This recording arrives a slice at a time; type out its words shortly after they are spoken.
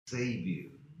save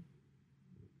you.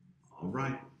 All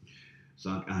right.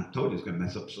 So I told you it's going to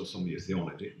mess up some of your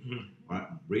theology. All right.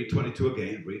 Read 22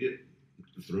 again. Read it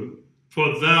through.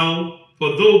 For though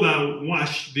thou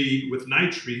wash thee with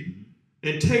nitre,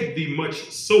 and take thee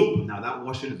much soap. Now that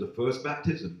washing is the first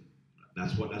baptism.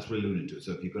 That's what we're alluding to.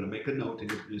 So if you're going to make a note in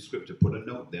your scripture, put a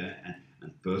note there,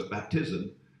 and first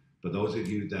baptism. For those of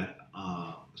you that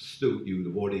are astute,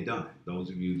 you've already done it.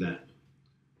 Those of you that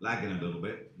lagging a little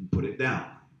bit, put it down.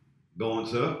 Go on,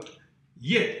 sir.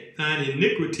 Yet thine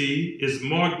iniquity is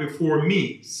marked before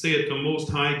me, saith the Most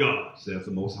High God. Saith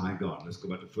the Most High God. Let's go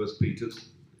back to 1 Peter's.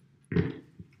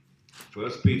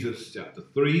 1 Peter's chapter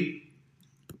 3.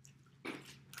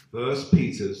 1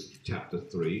 Peter's chapter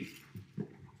 3.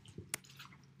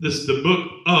 This is the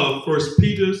book of 1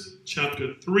 Peter's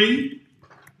chapter 3.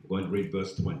 We're going to read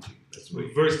verse 20. Let's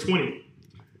read. Verse 20.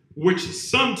 Which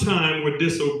sometime were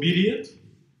disobedient,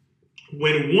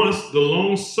 when once the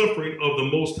long suffering of the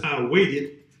Most High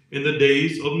waited in the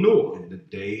days of Noah. In the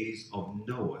days of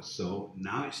Noah. So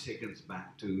now it's taken us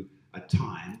back to a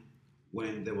time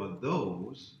when there were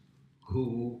those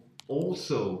who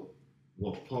also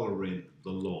were following the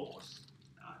laws.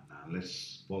 Now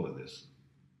let's follow this,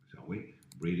 shall we?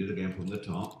 Read it again from the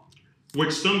top.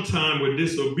 Which sometime were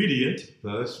disobedient.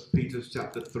 1 Peter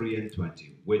chapter 3 and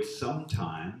 20. Which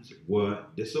sometimes were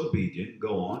disobedient.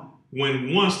 Go on.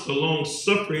 When once the long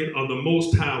suffering of the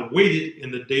Most High waited in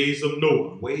the days of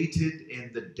Noah. Waited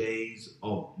in the days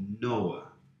of Noah.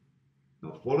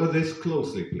 Now follow this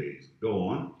closely, please. Go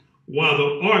on. While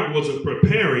the ark was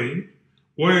preparing,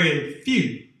 wherein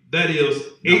few, that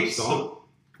is, eight.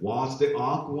 Whilst the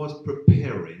ark was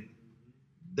preparing,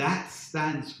 that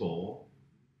stands for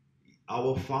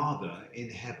our Father in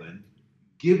heaven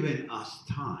giving us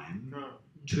time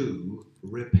to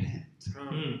repent.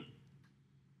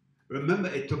 Remember,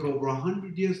 it took over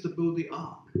 100 years to build the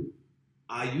ark.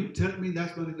 Are you telling me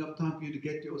that's not enough time for you to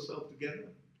get yourself together?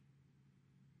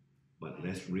 But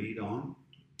let's read on.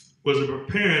 Was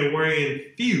preparing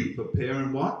wherein few.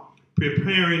 Preparing what?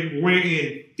 Preparing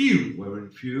wherein few. Wherein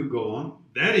few, go on.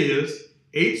 That is,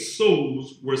 8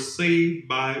 souls were saved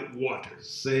by water.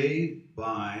 Saved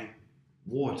by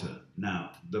water.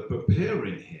 Now, the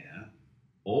preparing here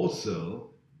also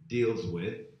deals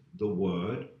with the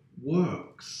word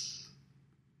works.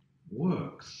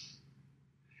 Works.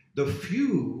 The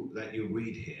few that you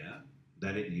read here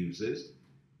that it uses,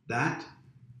 that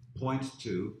points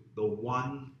to the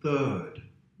 1/3.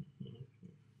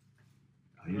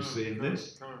 Are you seeing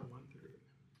this?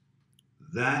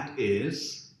 That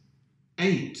is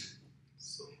 8.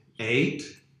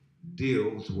 8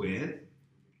 deals with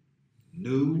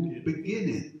new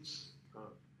beginnings.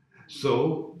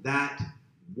 So that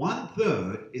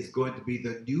 1/3 is going to be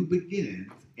the new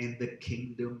beginnings in the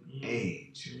kingdom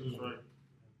age.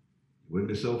 With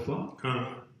me so far?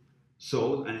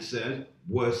 So, and it says,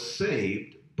 were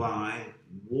saved by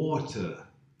water.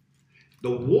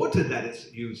 The water that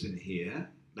is used in here,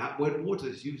 that word water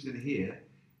is used in here,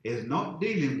 is not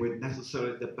dealing with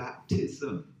necessarily the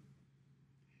baptism.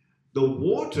 The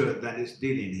water that is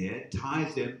dealing here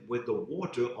ties in with the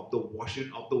water of the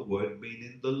washing of the word,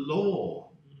 meaning the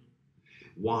law.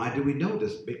 Why do we know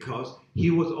this? Because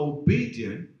he was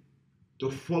obedient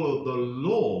to follow the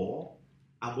law.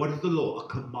 And what is the law? A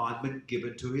commandment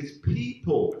given to his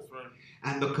people. That's right.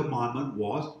 And the commandment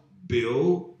was,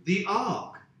 build the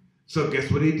ark. So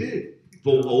guess what he did?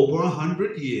 For over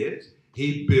 100 years,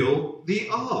 he built the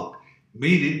ark.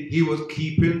 Meaning he was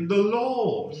keeping the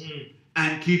laws.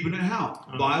 And keeping it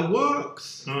how? By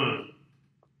works.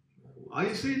 Are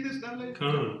you seeing this now, ladies?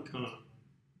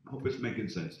 I hope it's making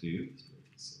sense to you.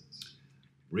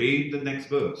 Read the next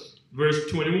verse. Verse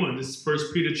 21. This is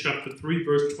 1 Peter chapter 3,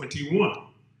 verse 21.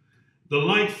 The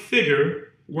like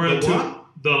figure whereunto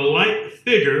the like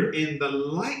figure in the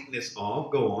likeness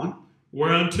of, go on.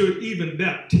 Whereunto even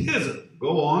baptism.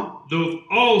 Go on. Doth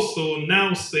also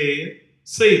now save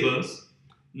us,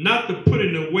 not the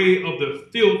putting away of the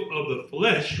filth of the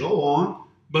flesh. Go on.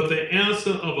 But the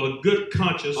answer of a good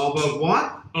conscience. Of a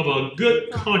what? Of a good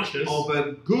conscience. Of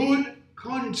a good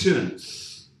conscience.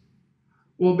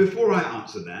 Well, before I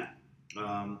answer that,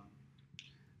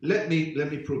 let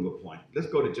me prove a point. Let's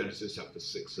go to Genesis chapter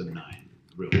 6 and 9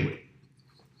 real quick.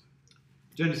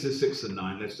 Genesis 6 and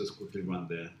 9, let's just quickly run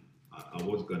there. I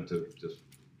was going to just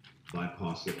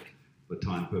bypass it for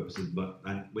time purposes, but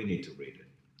we need to read it.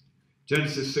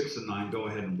 Genesis 6 and 9, go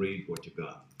ahead and read what you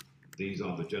got. These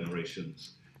are the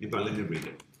generations. In fact, let me read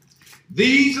it.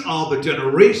 These are the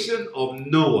generation of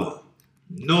Noah.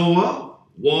 Noah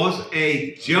was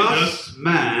a just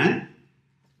man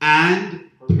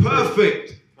and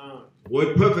perfect.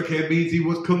 Word perfect here means he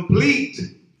was complete.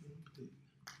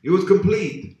 He was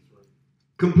complete.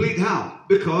 Complete how?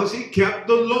 Because he kept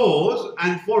the laws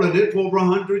and followed it for over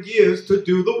 100 years to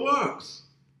do the works.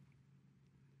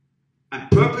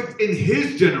 And perfect in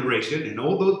his generation, in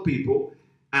all those people,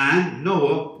 and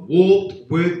Noah walked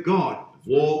with God.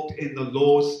 Walked in the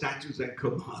laws, statutes, and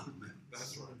commandments.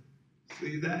 That's right.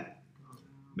 See that?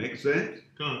 Make sense?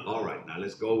 All right, now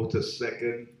let's go to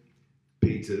 2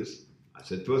 Peter's. I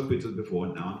said 1 Peter's before,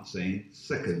 now I'm saying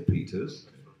 2 Peter's.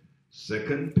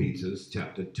 2 Peter's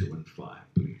chapter 2 and 5,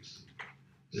 please.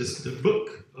 This is the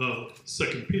book of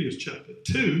 2 Peter's chapter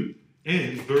 2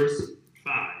 and verse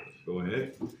 5. Go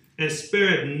ahead. And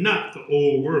spared not the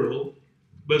old world,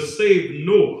 but saved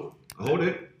Noah. Hold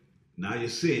it. Now you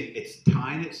see, it's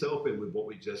tying itself in with what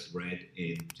we just read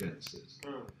in Genesis.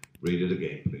 Read it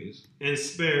again, please. And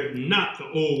spared not the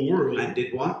old world. And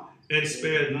did what? And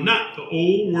spared not the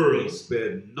old world. He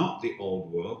spared not the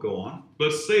old world. Go on.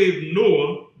 But saved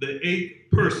Noah, the 8th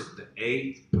person. The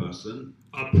 8th person.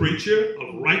 A preacher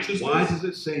of righteousness. Why does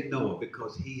it say Noah?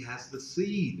 Because he has the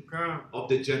seed of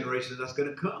the generation that's going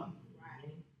to come.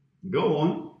 Go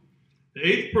on. The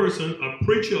 8th person, a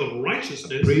preacher of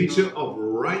righteousness. A preacher of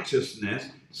righteousness.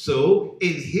 So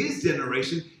in his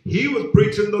generation, he was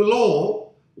preaching the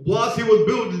law whilst he was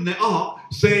building the ark,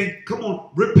 saying, come on,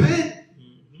 repent,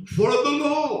 follow the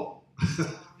law.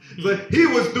 So he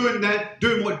was doing that,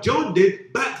 doing what John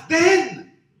did back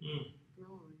then.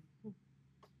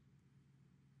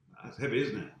 That's heavy,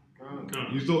 isn't it?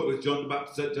 You thought it was John the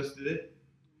Baptist that just did it?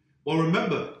 Well,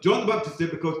 remember, John the Baptist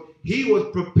did because he was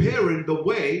preparing the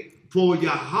way for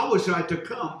Yahushua to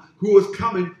come, who was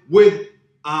coming with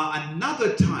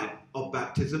another type of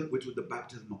baptism, which was the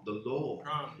baptism of the law.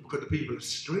 Because the people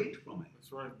strayed from it.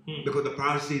 That's right. Because the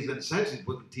Pharisees and Sadducees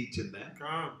wasn't teaching them.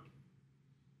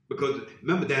 Because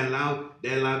remember, they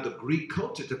allowed the Greek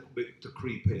culture to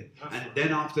creep in. And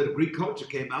then after the Greek culture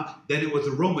came out, then it was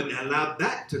the Roman. They allowed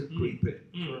that to creep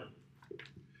in.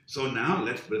 So now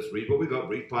let's read what we got.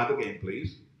 Read 5 again,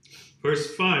 please.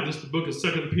 Verse 5. This is the book of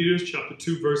 2 Peter, chapter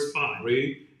 2, verse 5.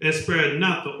 Read. And spared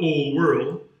not the old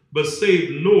world, but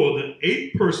saved Noah, the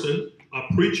 8th person,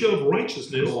 a preacher of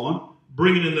righteousness, Go on.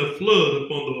 bringing in the flood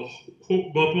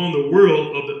upon the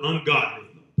world of the ungodly.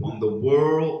 Upon the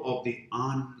world of the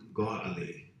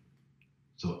ungodly.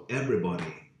 So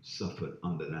everybody suffered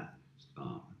under that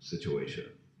situation.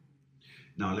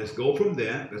 Now let's go from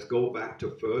there. Let's go back to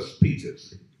 1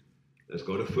 Peter's. Let's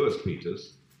go to 1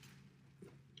 Peter's.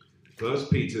 1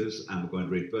 Peter's, and we're going to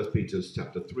read 1 Peter's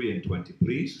chapter 3 and 20,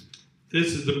 please.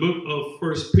 This is the book of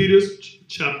 1 Peter's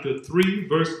chapter 3,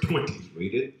 verse 20.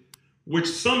 Read it. Which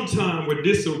sometime were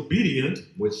disobedient.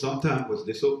 Which sometime was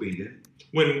disobedient.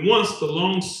 When once the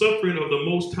long suffering of the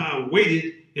Most High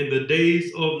waited in the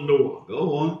days of Noah.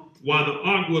 Go on. While the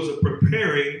ark was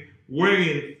preparing,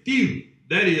 wherein few,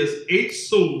 that is, 8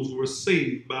 souls were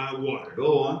saved by water.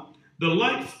 Go on. The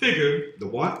like figure. The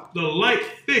what? The like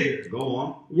figure. Go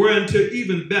on. Whereunto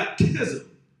even baptism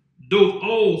doth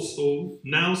also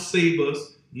now save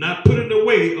us, not putting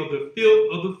away of the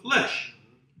filth of the flesh,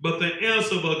 but the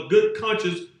answer of a good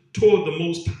conscience toward the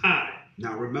Most High.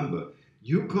 Now remember,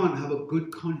 you can't have a good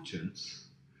conscience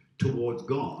towards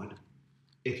God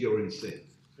if you're in sin.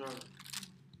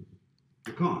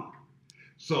 You can't.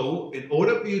 So in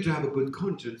order for you to have a good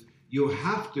conscience, you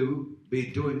have to be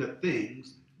doing the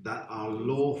things that are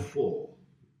lawful.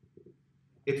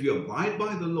 If you abide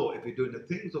by the law, if you're doing the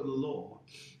things of the law,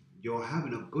 you're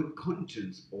having a good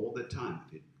conscience all the time.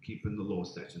 If you're keeping the law,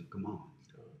 statutes, and commands.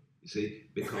 You see,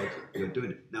 because you're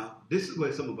doing it. Now, this is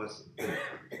where some of us,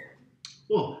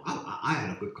 well, I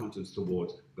had a good conscience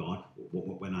towards God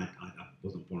when I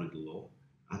wasn't following the law.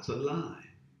 That's a lie.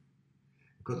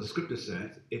 Because the scripture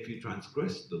says, if you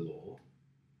transgress the law,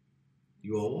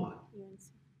 you are what?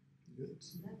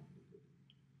 Yes.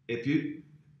 If you,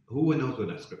 who knows what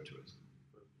that scripture is?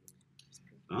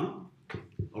 Huh?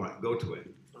 All right, go to it.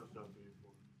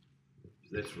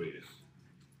 Let's read it.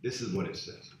 This is what it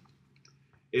says.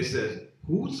 It says,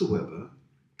 whosoever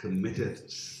committeth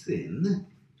sin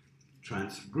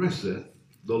transgresseth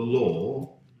the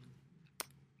law,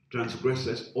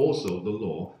 transgresseth also the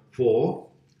law. For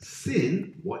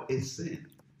sin, what is sin?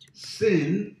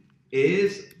 Sin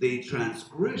is the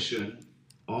transgression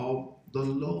of the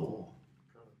law.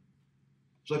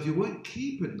 So if you weren't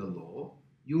keeping the law,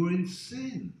 you were in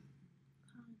sin.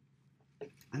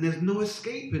 And there's no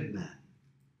escaping that.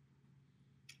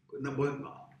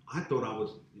 I thought I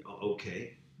was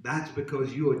okay. That's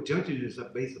because you are judging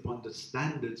yourself based upon the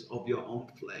standards of your own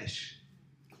flesh.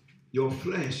 Your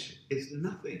flesh is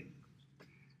nothing.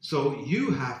 So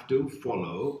you have to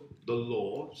follow the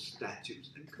law,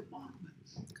 statutes, and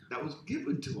commandments that was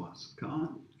given to us.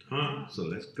 So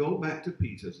let's go back to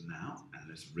Peter's now, and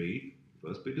let's read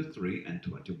 1 Peter 3 and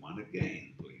 21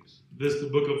 again, please. This is the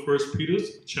book of 1 Peter,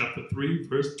 chapter 3,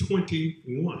 verse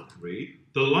 21. Read.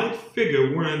 The like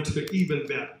figure whereunto even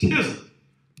baptism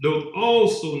doth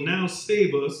also now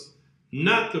save us,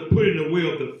 not the putting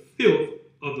away of the filth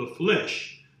of the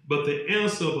flesh, but the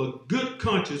answer of a good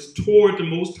conscience toward the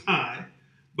Most High,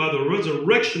 by the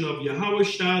resurrection of Yahweh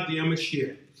Shai the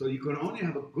Mashiach. So you can only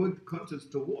have a good conscience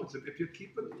towards him if you're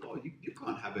keeping the law. You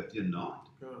can't have it if you're not.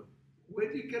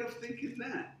 Where do you get off thinking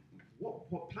that?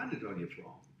 What planet are you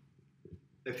from?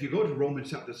 If you go to Romans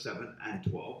chapter 7 and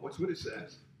 12, watch what it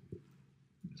says.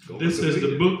 This is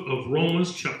the book of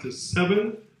Romans chapter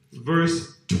 7,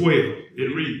 verse 12.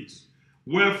 It reads,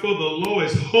 wherefore the law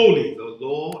is holy. The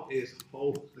law is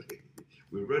holy.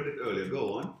 We read it earlier.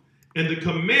 Go on. And the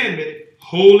commandment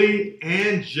holy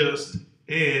and just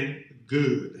and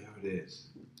good. There it is.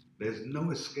 There's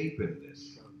no escaping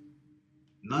this.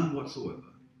 None whatsoever.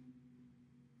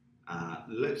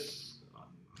 Let's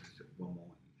one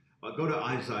more. I'll go to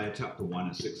Isaiah chapter 1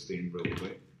 and 16 real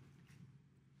quick.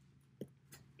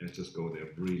 Let's just go there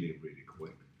really, really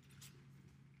quick.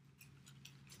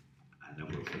 And then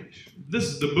we'll finish. This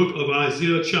is the book of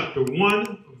Isaiah chapter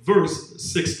 1, verse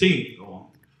 16. Go on.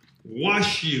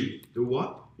 Wash you. Do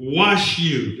what? Wash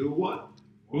you. Do what?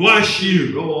 Wash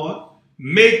you. Go on.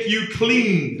 Make you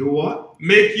clean. Do what?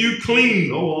 Make you clean.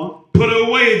 Go on. Put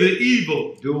away the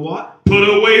evil. Do what? Put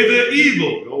away the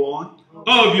evil. Go on.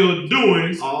 Of your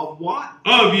doings. Of what?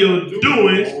 Of your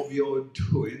doings. Of your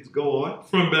doings. Go on.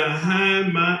 From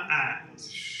behind my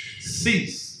eyes.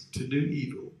 Cease to do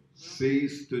evil.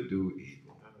 Cease to do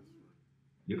evil.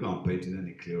 You can't paint it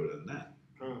any clearer than that.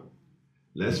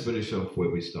 Let's finish off where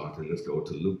we started. Let's go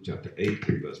to Luke chapter 8,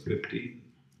 verse 15.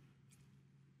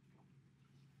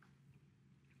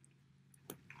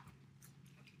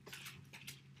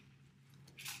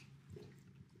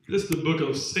 This is the book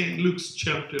of St. Luke's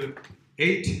chapter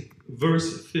 8,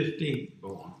 verse 15.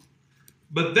 Go on.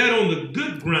 But that on the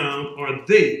good ground are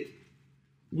they,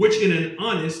 which in an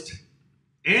honest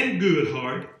and good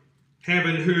heart,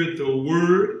 having heard the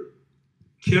word,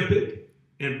 kept it,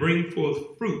 and bring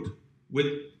forth fruit with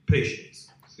patience.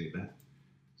 See that?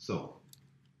 So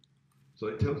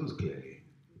it tells us clearly,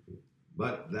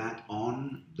 but that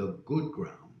on the good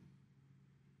ground,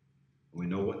 we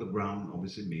know what the ground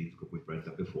obviously means because we've read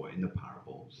that before in the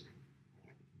parables.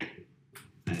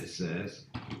 And it says,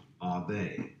 are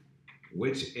they,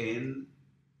 which in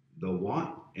the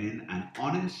what? In an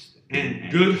honest and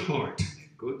good heart,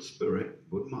 good spirit,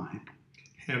 good mind,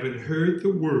 having heard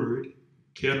the word,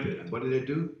 kept it. And what did they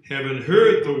do? Having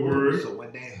heard the word. So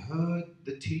when they heard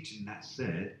the teaching that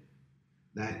said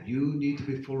that you need to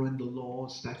be following the law,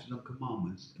 statutes, and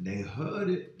commandments, and they heard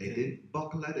it, they didn't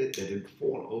buckle at it, they didn't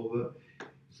fall over.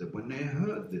 So when they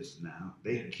heard this now,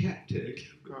 they kept it.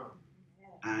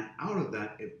 And out of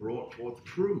that, it brought forth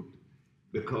fruit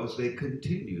because they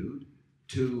continued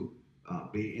to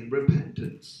be in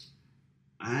repentance.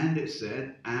 And it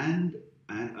said, and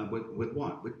with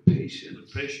what? With patience.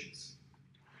 With patience.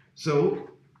 So,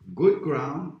 good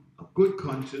ground, a good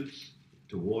conscience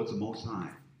towards the Most High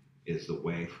is the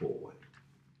way forward.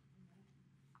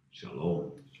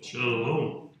 Shalom.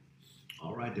 Shalom.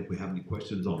 All right, if we have any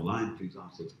questions online, please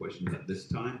ask those questions at this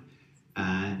time.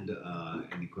 And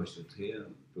any questions here,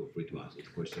 feel free to ask those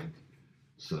questions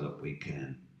so that we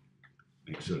can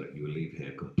make sure that you leave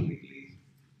here completely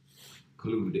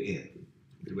clued in.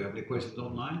 Do we have any questions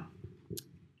online?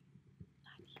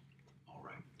 All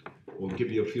right. We'll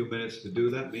give you a few minutes to do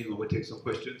that. Meanwhile, we'll take some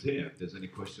questions here. If there's any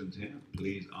questions here,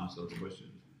 please ask those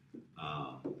questions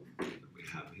that we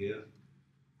have here.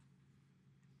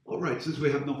 All right, since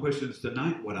we have no questions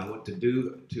tonight, what I want to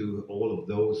do to all of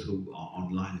those who are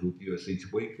online who view us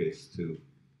each week is to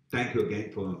thank you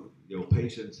again for your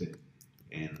patience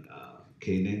and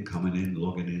keying in, coming in,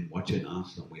 logging in, watching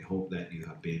us. And we hope that you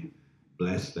have been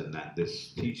blessed and that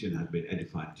this teaching has been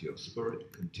edifying to your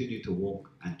spirit. Continue to walk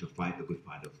and to fight the good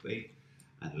fight of faith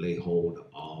and lay hold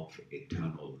of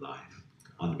eternal life.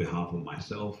 On behalf of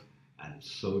myself and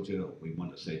Soldier, we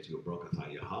want to say to you,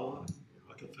 Barakatah Yahweh,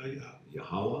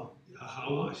 Yahweh,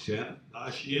 Hashem,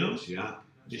 Mashiach,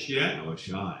 Yahweh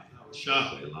Shai,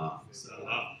 Selah.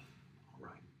 All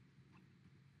right.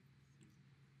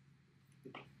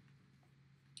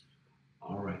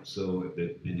 All right, so if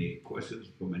there's any questions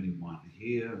from anyone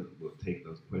here, we'll take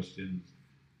those questions.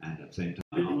 And at the same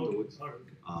time, afterwards,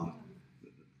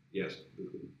 yes,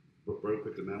 very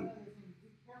quickly, ma'am.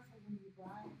 Be careful when you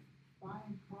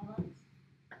buying products.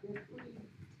 They're putting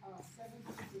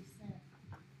 70%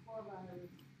 for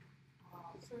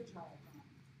surcharge.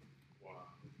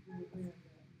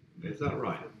 Is that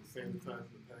right?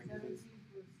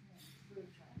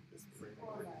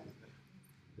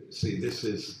 See, this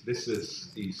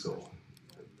is Esau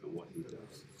and what he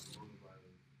does.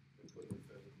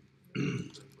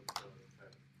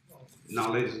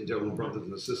 Now, ladies and gentlemen, brothers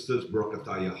and sisters,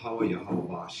 Barakatah Yahweh,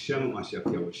 Yahweh Hashem, Mashiach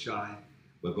Yahushai.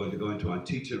 We're going to go into our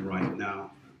teaching right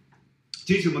now.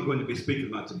 Teaching we're going to be speaking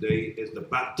about today is the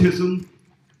baptism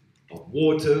of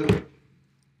water,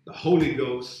 the Holy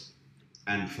Ghost,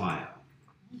 and fire.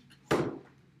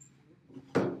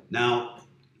 Now,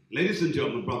 ladies and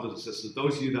gentlemen, brothers and sisters,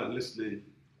 those of you that are listening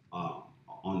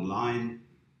online,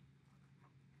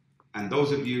 and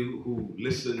those of you who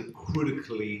listen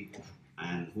critically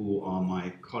and who are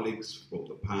my colleagues from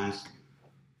the past,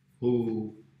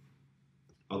 who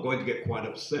are going to get quite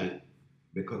upset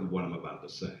because of what I'm about to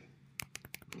say.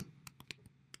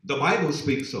 The Bible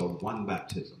speaks of one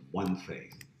baptism, one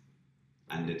faith,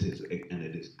 and it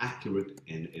is accurate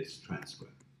in its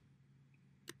transcript.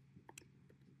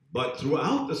 But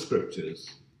throughout the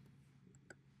scriptures,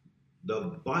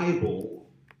 the Bible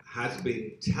has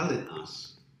been telling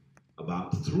us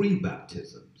about 3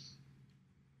 baptisms.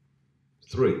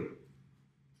 3.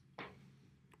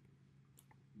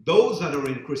 Those that are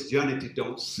in Christianity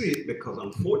don't see it because,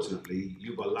 unfortunately,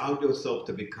 you've allowed yourself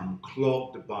to become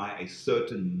clogged by a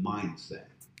certain mindset.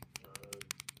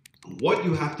 And what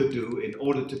you have to do in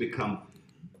order to become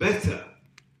better,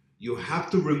 you have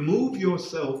to remove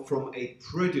yourself from a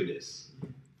prejudice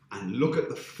and look at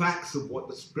the facts of what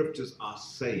the scriptures are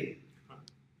saying.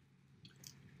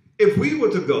 If we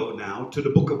were to go now to the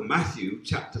book of Matthew,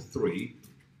 chapter 3,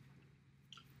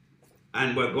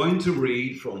 and we're going to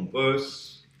read from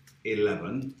verse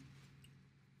 11.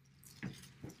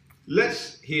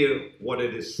 Let's hear what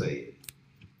it is saying.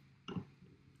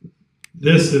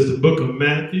 This is the book of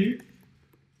Matthew.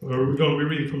 We're going to be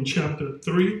reading from chapter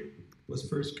 3. What's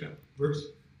first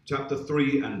verse? Chapter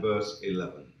 3 and verse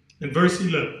 11. And verse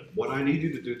 11. What I need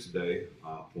you to do today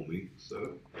for me,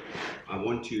 sir, I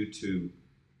want you to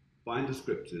find the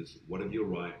scriptures, whatever you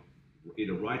write,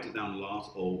 either write it down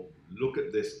last or look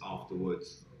at this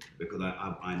afterwards, because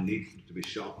I need to be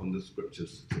sharp on the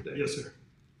scriptures today. Yes, sir.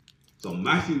 So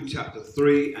Matthew chapter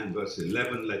 3 and verse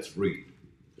 11, let's read.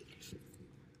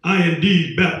 I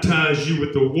indeed baptize you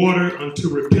with the water unto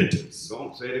repentance. Go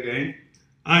on, say it again.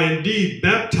 I indeed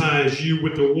baptize you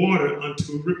with the water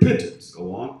unto repentance.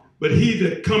 Go on. But he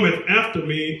that cometh after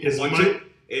me is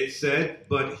It said,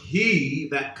 but he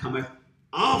that cometh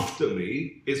after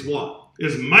me is what?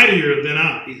 Is mightier than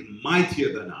I. He's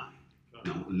mightier than I.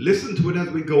 Now listen to it as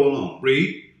we go along.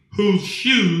 Read. Whose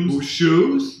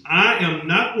shoes I am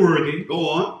not worthy. Go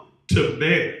on. To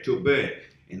bear. To bear.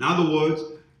 In other words,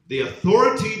 the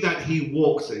authority that he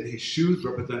walks in, his shoes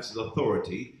represents his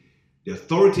authority. The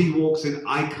authority he walks in,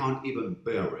 I can't even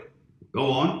bear it.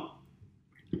 Go on.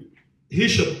 He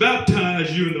shall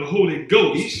baptize you in the Holy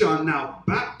Ghost. He shall now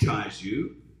baptize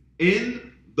you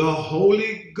in the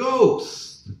Holy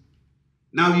Ghost.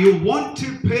 Now you want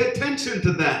to pay attention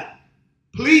to that.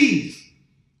 Please.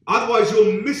 Otherwise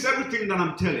you'll miss everything that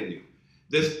I'm telling you.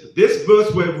 This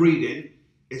verse we're reading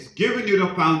is giving you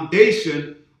the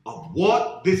foundation of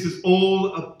what this is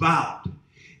all about.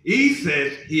 He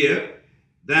says here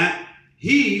that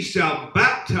he shall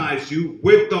baptize you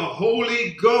with the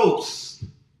Holy Ghost.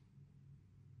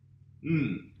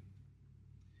 Then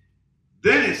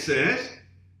it says,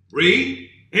 read,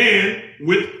 and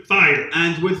with fire.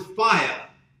 And with fire.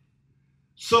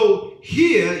 So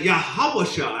here,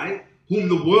 Yahushai, whom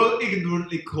the world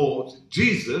ignorantly calls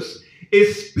Jesus,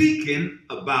 is speaking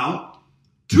about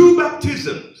 2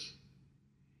 baptisms.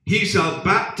 He shall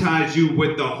baptize you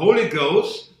with the Holy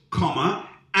Ghost,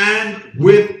 and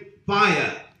with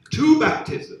fire. 2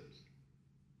 baptisms.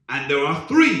 And there are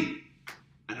 3.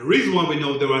 And the reason why we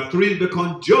know there are 3 is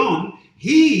because John,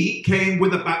 he came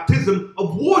with a baptism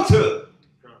of water.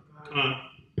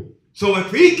 So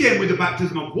if he came with the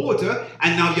baptism of water,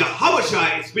 and now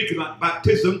Yahushua is speaking about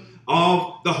baptism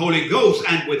of the Holy Ghost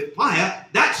and with fire,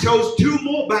 that shows 2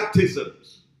 more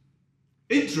baptisms.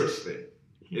 Interesting,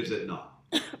 is it not?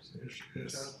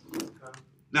 Yes.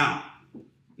 Now,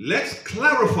 let's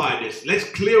clarify this. Let's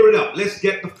clear it up. Let's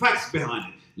get the facts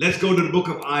behind it. Let's go to the book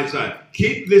of Isaiah.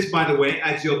 Keep this, by the way,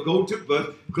 as your go-to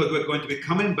verse, because we're going to be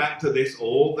coming back to this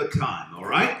all the time, all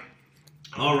right?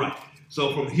 All right.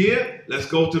 So from here, let's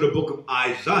go to the book of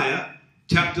Isaiah,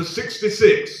 chapter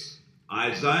 66.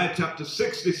 Isaiah chapter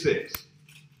 66.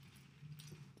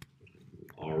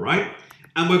 All right.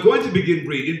 And we're going to begin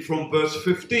reading from verse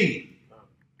 15.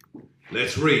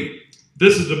 Let's read.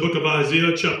 This is the book of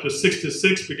Isaiah, chapter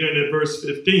 66, beginning at verse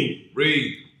 15.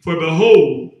 Read. For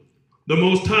behold, the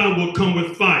Most High will come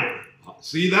with fire.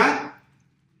 See that?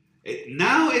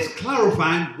 Now it's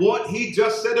clarifying what he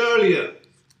just said earlier.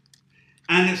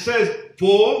 And it says,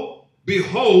 for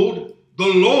behold, the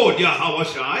Lord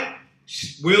Yahweh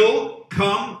will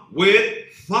come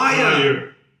with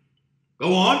fire.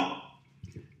 Go on.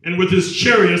 And with his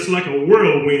chariots like a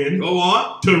whirlwind. Go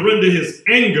on. To render his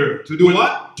anger. To do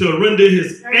what? To render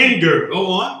his anger. Go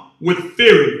on. With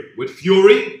fury. With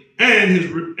fury. And his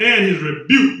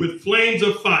rebuke with flames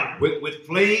of fire. With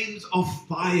flames of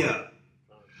fire.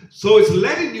 So it's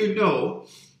letting you know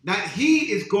that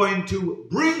he is going to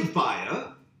bring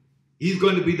fire. He's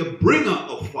going to be the bringer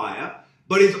of fire.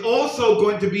 But he's also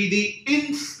going to be the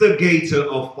instigator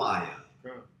of fire.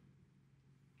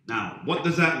 Now, what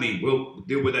does that mean? We'll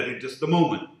deal with that in just a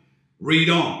moment. Read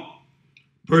on.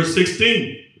 Verse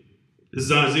 16. This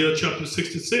is Isaiah chapter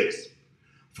 66.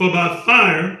 For by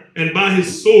fire and by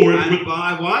his sword. And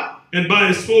by what? And by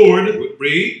his sword.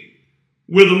 Read.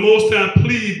 Will the Most High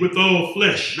plead with all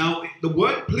flesh. Now, the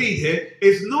word plead here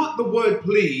is not the word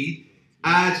plead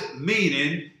as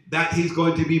meaning that he's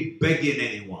going to be begging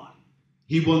anyone.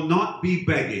 He will not be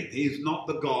begging. He is not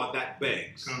the God that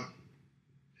begs.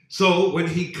 So when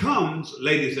he comes,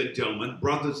 ladies and gentlemen,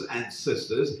 brothers and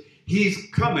sisters, he's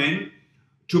coming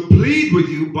to plead with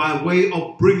you by way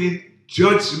of bringing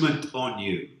judgment on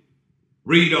you.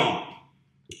 Read on.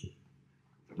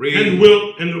 Read. And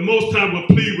the Most High will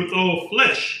plead with all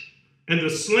flesh, and the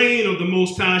slain of the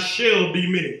Most High shall be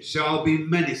many. Shall be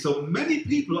many. So many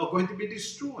people are going to be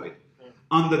destroyed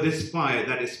under this fire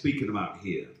that is speaking about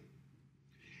here.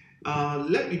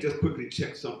 Let me just quickly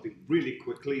check something really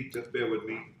quickly. Just bear with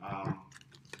me. All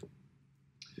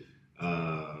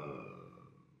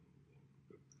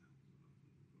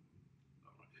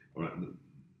right,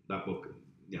 that book,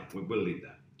 yeah, we'll leave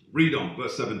that. Read on,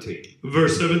 verse 17.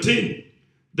 Verse 17.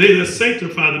 They that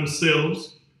sanctify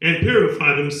themselves and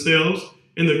purify themselves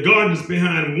in the gardens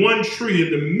behind one tree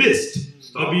in the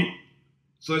midst of each.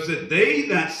 So it said, they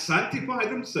that sanctify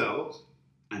themselves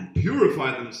and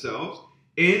purify themselves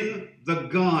in the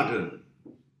garden.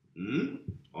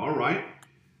 All right.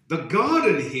 The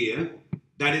garden here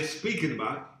that it's speaking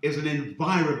about is an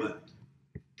environment.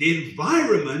 The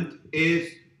environment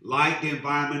is like the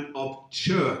environment of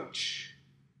church.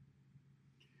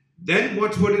 Then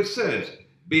watch what it says.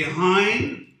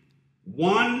 Behind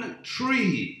one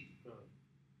tree.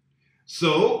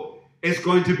 So it's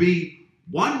going to be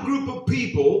one group of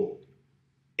people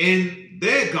in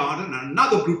their garden,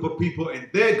 another group of people in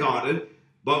their garden.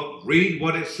 But read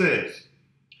what it says.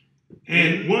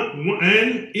 And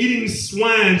eating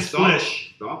swine's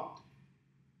flesh. Stop.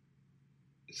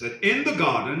 It said, in the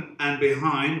garden and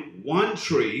behind one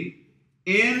tree,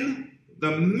 in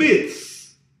the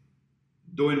midst,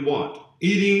 doing what?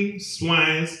 Eating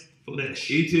swine's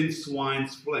flesh. Eating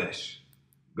swine's flesh.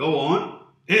 Go on.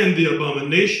 And the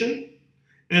abomination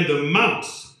and the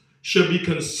mouse shall be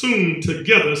consumed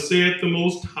together, saith the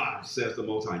Most High. Says the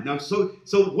Most High. Now, so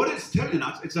what it's telling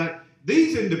us is that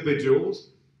these individuals,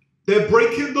 they're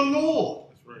breaking the law.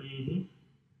 That's right.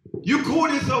 You call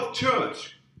yourself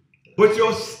church, but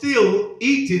you're still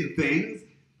eating things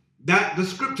that the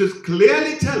scriptures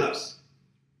clearly tell us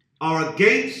are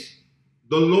against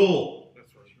the law,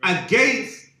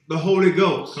 against the Holy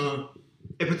Ghost.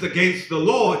 If it's against the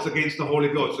law, it's against the Holy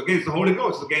Ghost. Against the Holy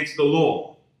Ghost, it's against the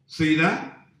law. See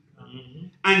that?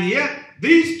 And yet,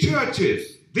 these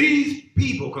churches, these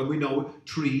people, because we know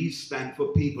trees stand for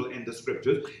people in the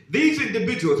scriptures, these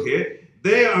individuals here,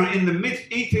 they are in the midst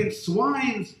eating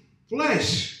swine's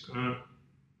flesh.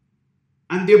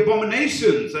 And the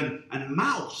abominations and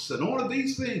mouse and all of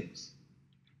these things.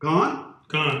 Gone?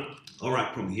 Gone. All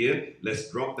right, from here,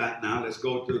 let's drop that now. Let's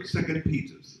go to 2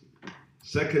 Peter.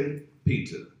 2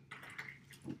 Peter.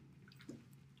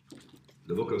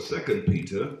 The book of 2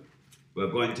 Peter. We're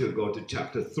going to go to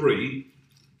chapter 3,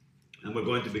 and we're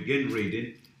going to begin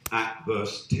reading at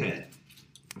verse 10.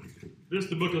 This is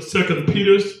the book of 2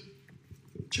 Peter,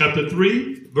 chapter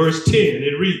 3, verse 10.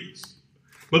 It reads,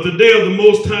 but the day of the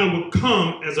Most High will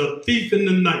come as a thief in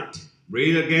the night.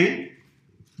 Read again.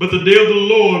 But the day of the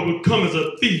Lord will come as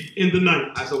a thief in the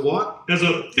night. As a what? As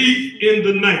a thief in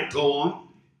the night. Go on.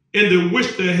 In the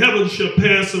which the heavens shall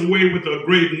pass away with a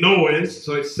great noise.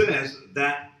 So it says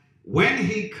that when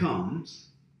he comes,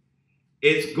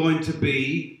 it's going to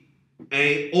be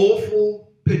an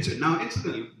awful picture. Now,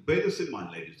 incidentally, bear this in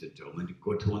mind, ladies and gentlemen, you've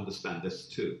got to understand this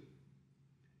too.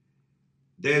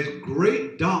 There's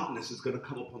great darkness is going to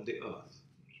come upon the earth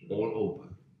all over.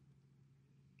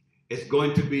 it's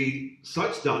going to be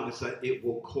such darkness that it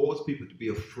will cause people to be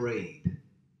afraid.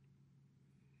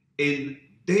 In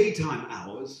daytime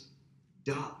hours,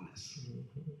 darkness.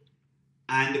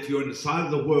 And if you're in the side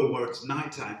of the world where it's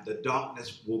nighttime, the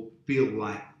darkness will feel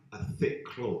like a thick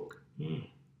cloak.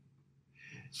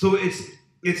 So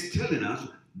it's telling us,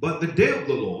 but the day of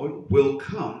the Lord will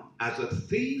come as a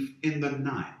thief in the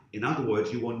night. In other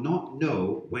words, you will not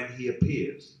know when he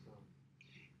appears.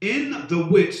 In the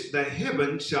which the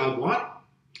heavens shall what?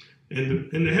 And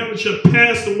the heavens shall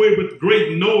pass away with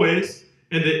great noise,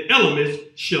 and the elements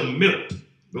shall melt.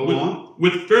 Go on.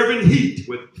 With fervent heat.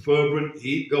 With fervent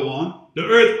heat. Go on. The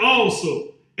earth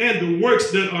also, and the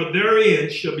works that are therein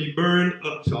shall be burned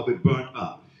up. Shall be burnt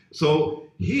up. So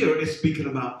here it's speaking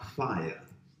about fire.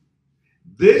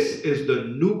 This is the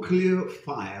nuclear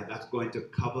fire that's going to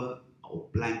cover or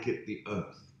blanket the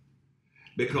earth.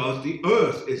 Because the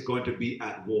earth is going to be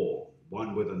at war,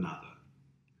 one with another.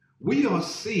 We are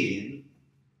seeing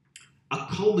a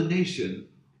culmination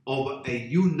of a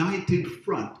united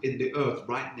front in the earth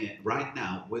right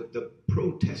now with the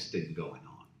protesting going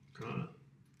on.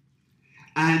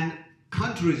 And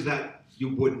countries that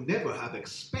you would never have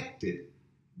expected,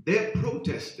 they're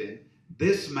protesting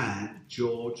this man,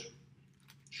 George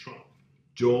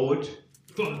Floyd.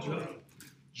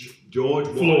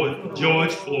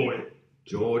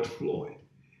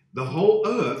 The whole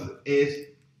earth is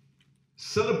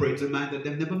celebrating a man that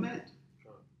they've never met.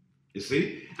 You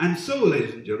see? And so,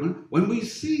 ladies and gentlemen, when we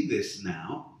see this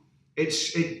now,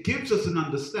 it gives us an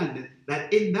understanding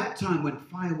that in that time when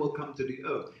fire will come to the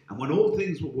earth and when all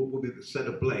things will be set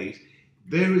ablaze,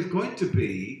 there is going to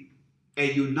be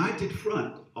a united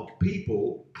front of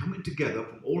people coming together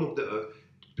from all of the earth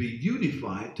to be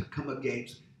unified to come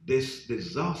against this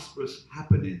disastrous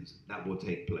happenings that will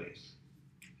take place.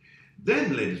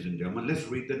 Then, ladies and gentlemen, let's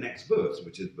read the next verse,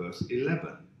 which is verse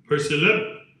 11. Verse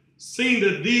 11. Seeing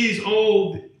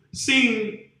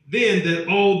then that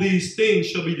all these things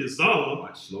shall be dissolved. All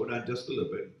right, slow down just a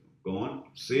little bit. Go on.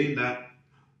 Seeing that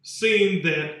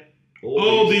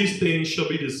all these things shall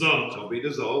be dissolved. Shall be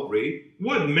dissolved. Read.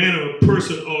 What manner of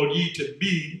person ought ye to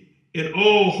be in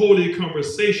all holy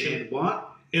conversation? In what?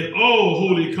 In all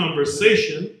holy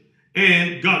conversation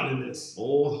and godliness.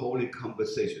 All holy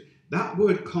conversation. That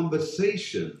word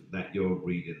conversation that you're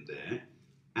reading there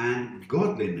and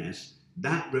godliness,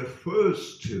 that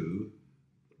refers to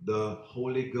the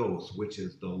Holy Ghost, which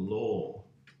is the law.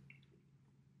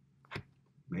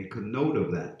 Make a note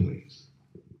of that, please.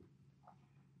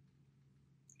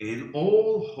 In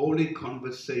all holy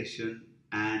conversation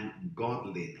and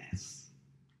godliness,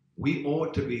 we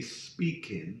ought to be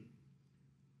speaking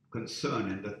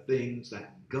concerning the things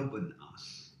that govern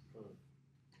us.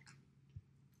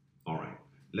 All right,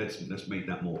 let's make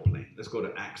that more plain. Let's go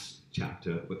to Acts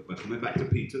chapter. We're coming back to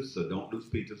Peter's, so don't lose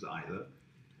Peter's either.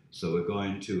 So we're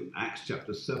going to Acts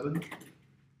chapter 7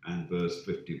 and verse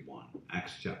 51.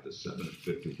 Acts chapter 7 and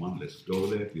 51. Let's go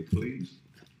there, if you please.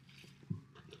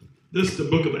 This is the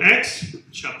book of Acts,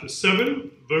 chapter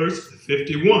 7, verse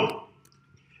 51.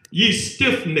 Ye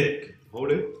stiff-neck.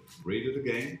 Hold it. Read it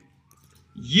again.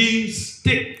 Ye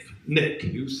stiff-neck.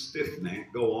 You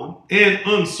stiff-neck. Go on. And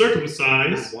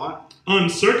uncircumcised. And what?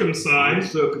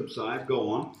 Uncircumcised. Uncircumcised. Go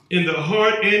on. In the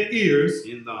heart and ears.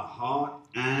 In the heart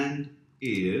and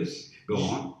ears. Go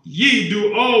on. Ye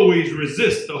do always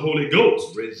resist the Holy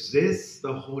Ghost. Resist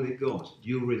the Holy Ghost.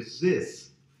 You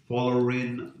resist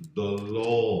following the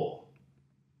law.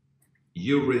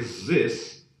 You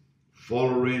resist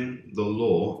following the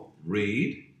law.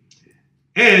 Read.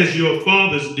 As your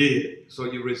fathers did. So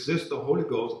you resist the Holy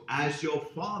Ghost as your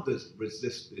fathers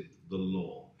resisted the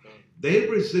law. They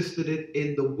resisted it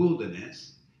in the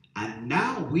wilderness, and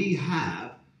now we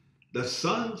have the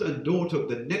sons and daughters of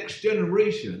the next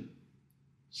generation,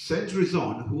 centuries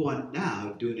on, who are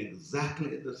now doing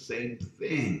exactly the same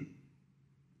thing.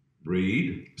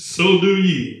 Read. So do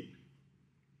ye.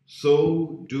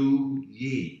 So do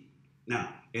ye. Now,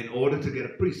 in order to get a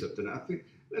precept, and I think,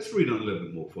 let's read on a little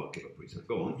bit more before I give a precept.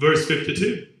 Go on. Verse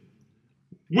 52.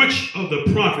 Which of the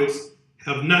prophets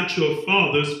have not your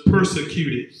fathers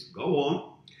persecuted? Go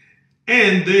on.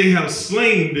 And they have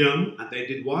slain them. And they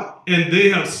did what? And they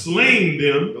have slain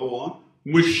them. Go on.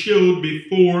 Which showed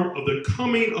before of the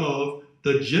coming of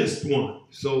the just one.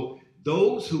 So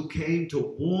those who came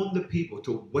to warn the people,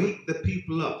 to wake the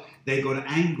people up, they got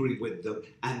angry with them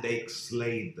and they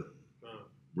slayed them.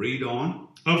 Read on.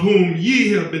 Of whom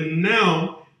ye have been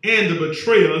now and the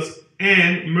betrayers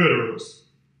and murderers.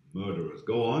 Murderers.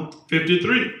 Go on.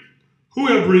 53. Who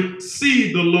have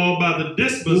received the law by the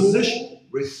disposition.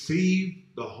 Who received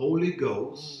the Holy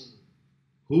Ghost.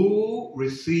 who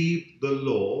received the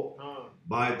law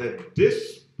by the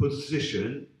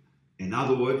disposition, in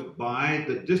other words, by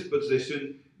the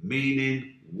disposition,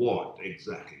 meaning what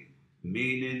exactly?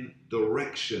 Meaning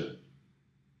direction,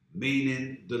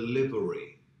 meaning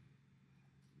delivery.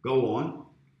 Go on.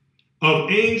 Of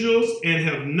angels and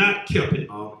have not kept it.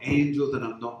 Of angels and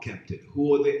have not kept it.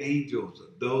 Who are the angels?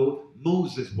 Though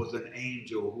Moses was an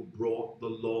angel who brought the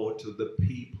law to the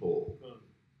people.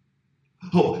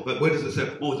 Oh, but where does it say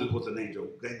Moses was an angel?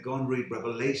 Then go and read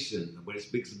Revelation, where it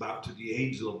speaks about to the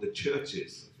angel of the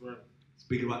churches. That's right.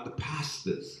 Speaking about the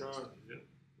pastors. God, yeah.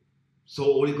 So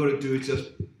all you got to do is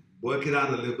just work it out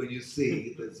a little bit. You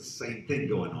see, there's the same thing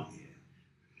going on here.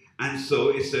 And so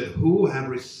it said, who have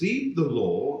received the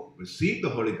law, received the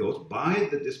Holy Ghost by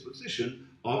the disposition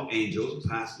of angels,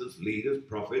 pastors, leaders,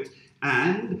 prophets,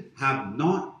 and have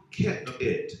not kept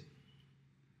it.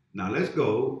 Now let's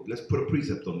put a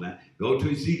precept on that. Go to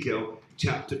Ezekiel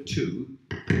chapter 2.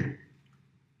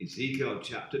 Ezekiel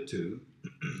chapter 2,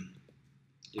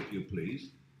 if you please.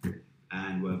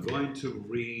 And we're going to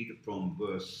read from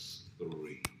verse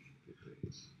 3,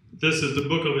 please. This is the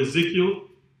book of Ezekiel,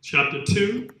 chapter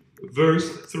 2, verse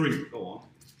 3. Go on.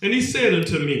 And he said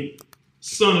unto me,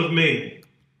 Son of man,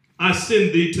 I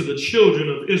send thee to the children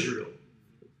of Israel,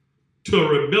 to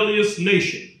a rebellious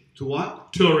nation. To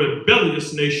what? To a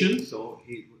rebellious nation. So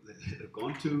they've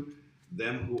gone to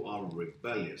them who are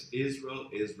rebellious. Israel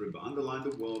is rebellious. Underline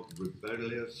the word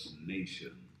rebellious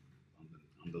nation.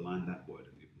 Underline that word,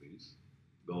 if you please.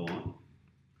 Go on.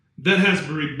 That has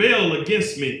rebelled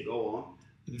against me. Go on.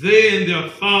 They and their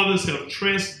fathers have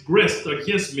transgressed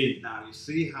against me. Now you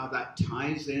see how that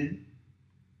ties in?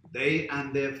 They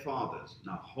and their fathers.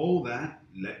 Now hold that.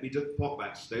 Let me just pop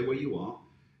back. Stay where you are.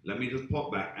 Let me just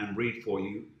pop back and read for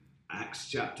you Acts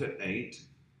chapter 8.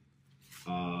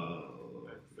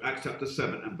 Acts chapter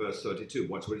 7 and verse 32.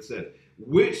 Watch what it says.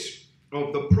 Which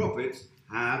of the prophets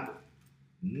have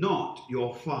not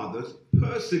your fathers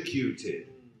persecuted?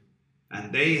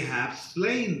 And they have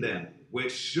slain them,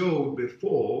 which showed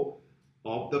before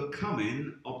of the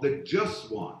coming of the just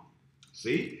one.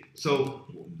 See? So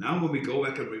now when we go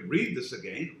back and read this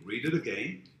again, read it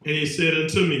again. And he said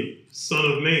unto me, Son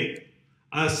of man,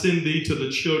 I send thee to the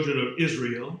children of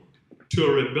Israel, to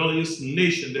a rebellious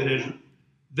nation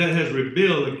that has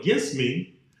rebelled against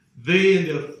me. They and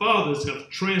their fathers have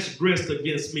transgressed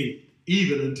against me,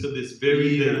 even until this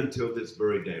very day. Even until this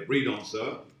very day. Read on,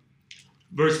 sir.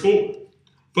 Verse 4.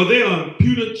 For they are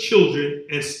impudent children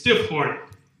and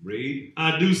stiff-hearted. Read.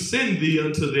 I do send thee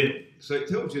unto them. So it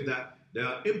tells you that they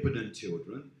are impudent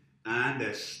children and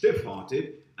they're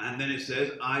stiff-hearted. And then it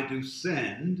says, I do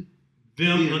send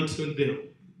them unto them.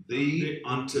 Thee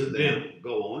unto them.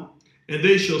 Go on. And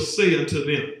they shall say unto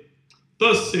them,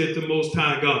 Thus saith the Most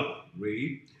High God.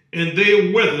 Read. And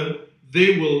they, whether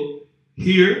they will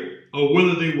hear or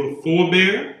whether they will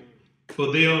forbear,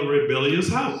 for they are a rebellious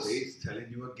house. See, it's telling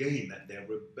you again that they're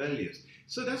rebellious.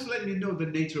 So that's letting you know the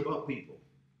nature of our people.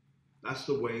 That's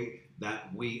the way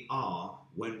that we are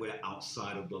when we're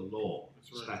outside of the law,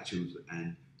 statutes,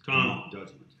 and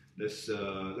judgments.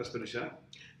 Let's finish that.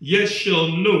 Yet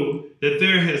shall know that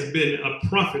there has been a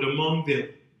prophet among them.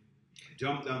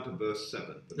 Jump down to verse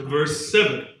 7. Verse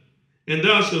 7. And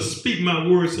thou shalt speak my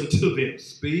words unto them.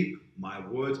 Speak my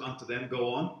words unto them.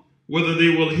 Go on. Whether they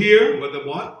will hear. Whether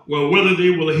what? Well, whether they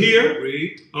will hear.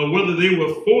 Read. Or whether they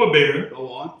will forbear.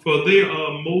 Go on. For they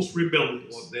are most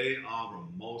rebellious. For they are a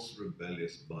most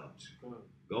rebellious bunch.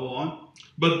 Go on.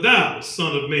 But thou,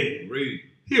 son of man. Read.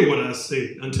 Hear what I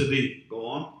say unto thee. Go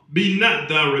on. Be not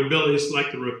thou rebellious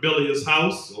like the rebellious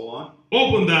house. Go on.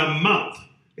 Open thy mouth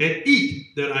and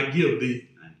eat that I give thee.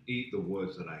 And eat the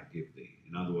words that I give thee.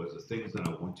 In other words, the things that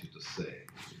I want you to say.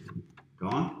 Go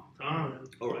on.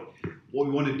 All right. What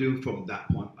we want to do from that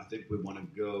point, I think we want to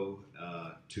go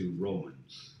to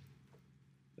Romans.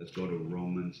 Let's go to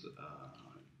Romans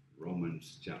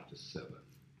chapter 7.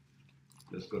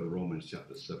 Let's go to Romans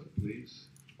chapter 7, please.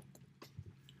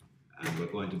 And we're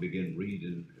going to begin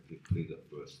reading, if you please, at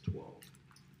verse 12.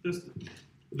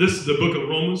 This is the book of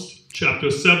Romans,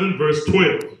 chapter 7, verse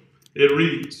 12. It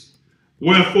reads,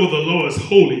 Wherefore the law is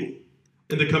holy,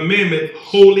 and the commandment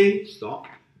holy. Stop.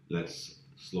 Let's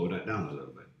slow that down a little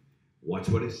bit. Watch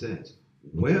what it says.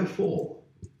 Wherefore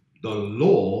the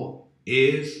law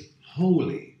is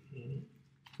holy.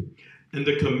 And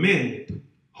the commandment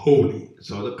holy.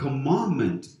 So the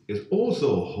commandment is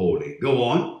also holy. Go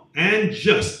on. And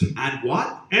just. And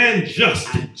what? And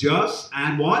just. And just.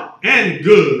 And what? And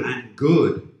good. And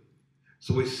good.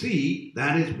 So we see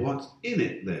that is what's in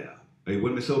it there. Are you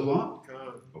with me so far?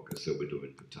 Okay, so we're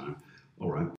doing good time. All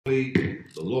right. The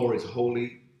law is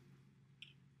holy.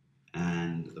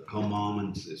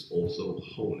 commandments is also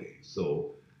holy.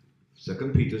 So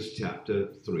 2 Peter chapter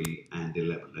 3 and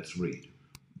 11. Let's read.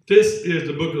 This is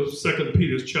the book of 2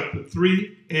 Peter chapter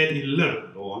 3 and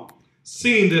 11. Go on.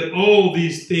 Seeing that all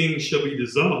these things shall be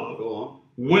dissolved, Go on.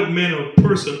 what manner of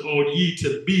person ought ye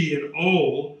to be in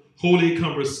all holy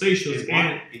conversations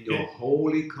In your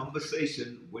holy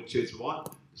conversation, which is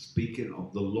what? Speaking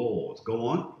of the Lord. Go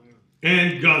on.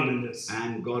 and godliness.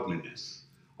 And godliness.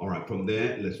 All right, from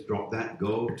there, let's drop that.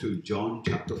 Go to John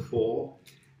chapter 4.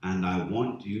 And I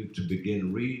want you to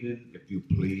begin reading, if you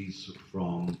please,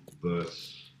 from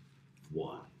verse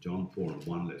 1. John 4 and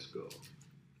 1, let's go.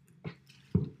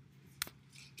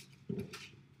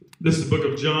 This is the book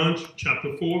of John,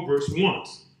 chapter 4, verse 1.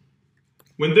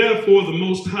 When therefore the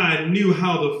Most High knew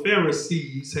how the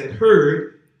Pharisees had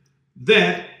heard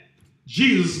that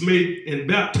Jesus made and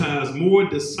baptized more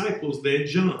disciples than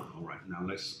John. All right, now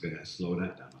let's slow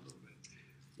that down a little bit.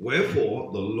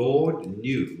 Wherefore the Lord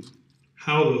knew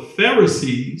how the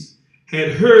Pharisees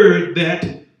had heard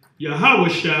that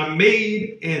Yahushua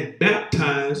made and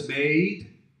baptized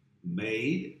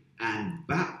and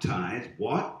baptized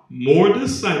what? More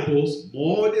disciples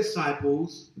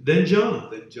than John.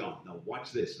 Now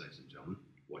watch this, ladies and gentlemen.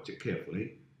 Watch it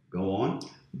carefully. Go on.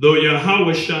 Though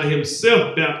Yahushua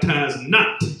himself baptized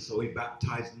not. So he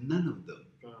baptized none of them.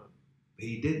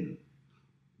 He didn't.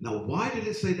 Now why did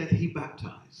it say that he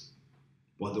baptized?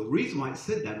 Well, the reason why it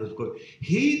said that was because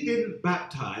he didn't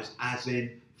baptize as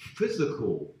in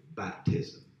physical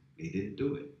baptism. He didn't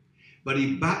do it. But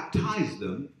he baptized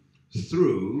them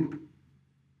through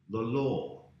the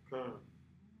law.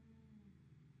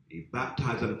 He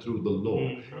baptized them through the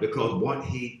law. Because what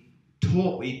he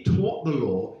taught the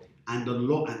law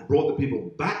and brought the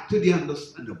people back to the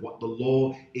understanding of what the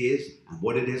law is and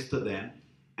what it is to them.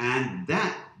 And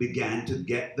that began to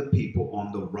get the people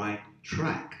on the right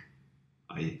track.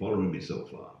 Are you following me so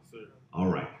far? All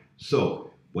right.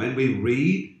 So when we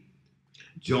read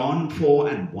John 4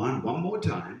 and 1 one more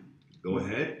time, go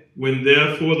ahead. When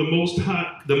therefore the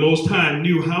Most High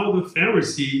knew how the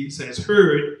Pharisees has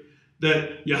heard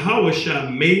that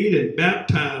Yahushua made and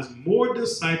baptized more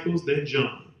disciples than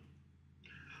John.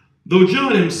 Though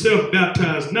John himself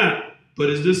baptized not, but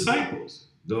his disciples.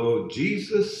 Though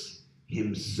Jesus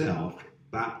himself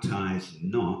baptized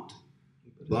not,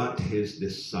 but his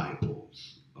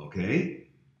disciples. Okay?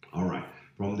 All right.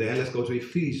 From there, let's go to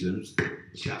Ephesians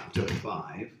chapter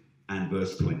 5 and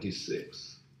verse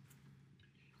 26.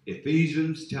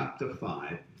 Ephesians chapter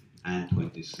 5 and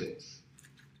 26.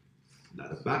 Now,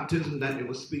 the baptism that it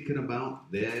was speaking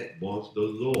about, there was the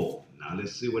law. Now,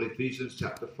 let's see what Ephesians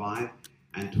chapter 5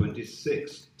 and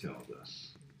 26 tells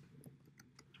us.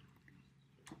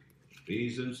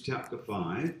 Ephesians chapter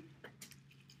 5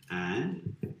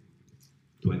 and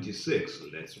 26. So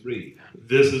let's read.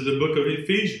 This is the book of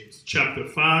Ephesians, chapter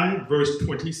 5, verse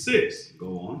 26.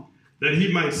 Go on. That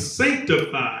he might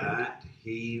sanctify. That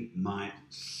he might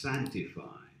sanctify.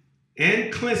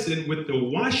 And cleanse it with the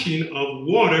washing of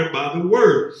water by the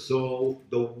word. So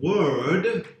the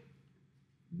word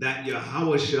that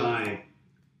Yahushua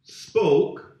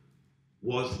spoke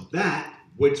was that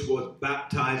which was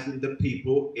baptizing the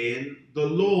people in the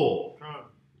law.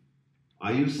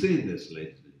 Are you seeing this,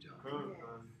 ladies and gentlemen?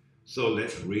 So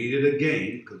let's read it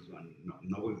again, because I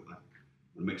want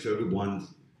to make sure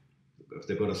everyone's, if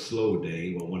they've got a slow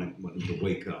day, I want them to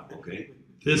wake up, okay?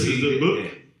 This is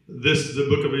the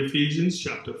book of Ephesians,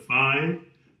 chapter 5,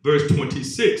 verse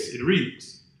 26. It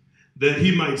reads, that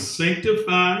he might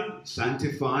sanctify.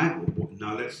 Sanctify.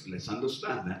 Now let's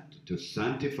understand that. To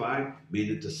sanctify,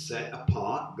 meaning to set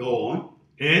apart. Go on.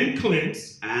 And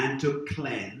cleanse. And to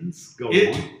cleanse. Go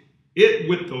on. It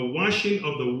with the washing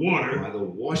of the water. By the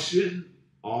washing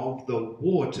of the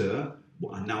water.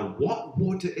 Now, what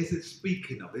water is it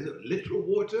speaking of? Is it literal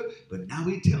water? But now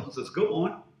he tells us. Go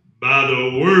on. By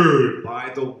the word.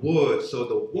 By the word. So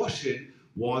the washing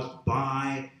was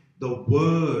by the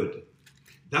word.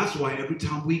 That's why every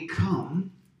time we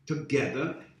come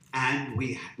together and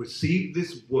we receive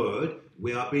this word,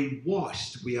 we are being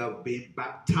washed, we are being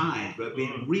baptized, we are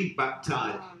being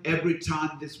rebaptized. Every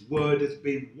time this word is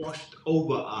being washed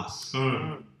over us.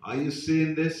 Are you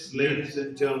seeing this, ladies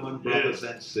and gentlemen, brothers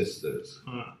and sisters?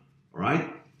 All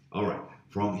right? All right.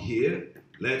 From here,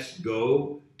 let's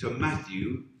go to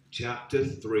Matthew chapter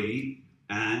 3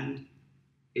 and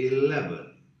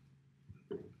 11.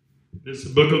 This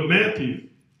is the book of Matthew,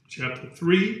 chapter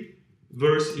 3,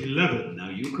 verse 11. Now,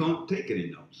 you can't take any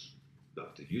notes,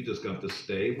 Doctor. You just got to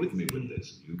stay with me with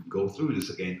this. You go through this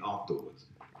again afterwards.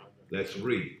 Let's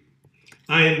read.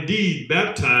 I indeed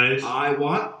baptize. I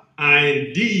what? I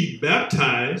indeed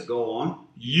baptize. Go on.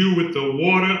 you with the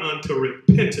water unto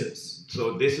repentance.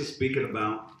 So this is speaking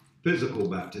about physical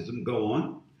baptism. Go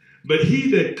on. But he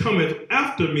that cometh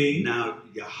after me Now,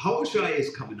 Yahushua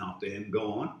is coming after him.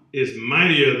 Go on. is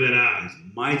mightier than I,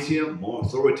 He's mightier, more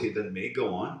authority than me.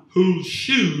 Go on. whose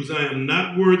shoes I am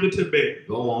not worthy to bear.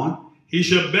 Go on. He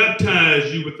shall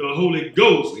baptize you with the Holy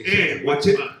Ghost and Watch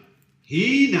with it. fire.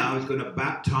 He now is going to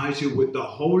baptize you with the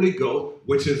Holy Ghost,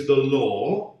 which is the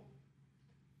law.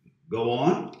 Go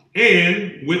on.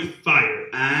 And with fire.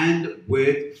 And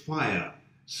with fire.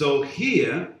 So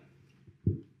here,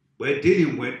 we're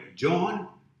dealing with John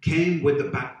came with the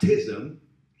baptism.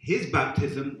 His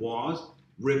baptism was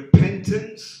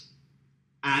repentance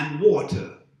and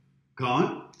water.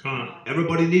 Come on.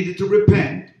 Everybody needed to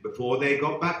repent before they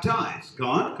got baptized. Come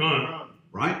on.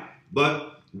 Right?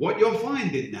 But what you're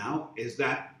finding now is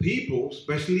that people,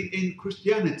 especially in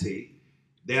Christianity,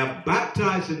 they are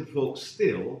baptizing folks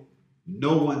still.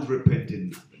 No one's repenting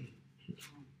nothing.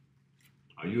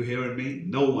 Are you hearing me?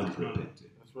 No one's repenting.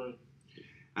 That's right.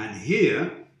 And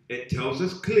here it tells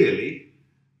us clearly,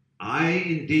 I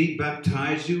indeed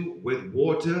baptize you with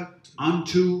water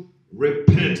unto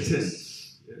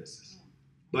repentance. Yes.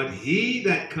 But he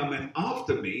that cometh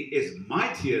after me is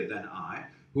mightier than I,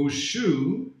 whose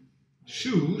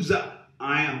shoes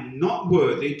I am not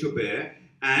worthy to bear,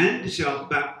 and shall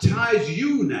baptize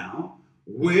you now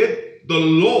with the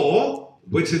law,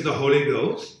 which is the Holy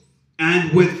Ghost,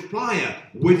 and with fire,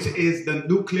 which is the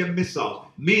nuclear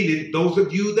missile. Meaning, those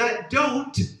of you that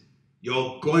don't,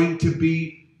 you're going to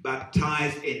be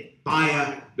baptized in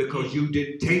fire because you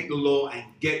didn't take the law and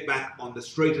get back on the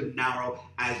straight and narrow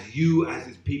as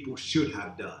his people should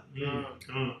have done.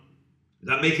 Is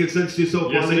that making sense to you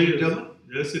so far, ladies and gentlemen?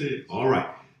 Yes, it is. All right.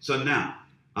 So now,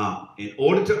 in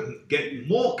order to get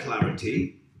more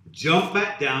clarity, jump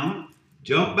back down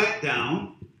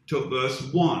to verse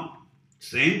 1.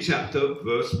 Same chapter,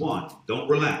 verse 1. Don't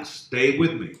relax. Stay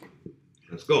with me.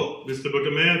 Let's go. This is the book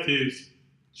of Matthew,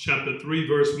 chapter 3,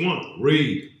 verse 1.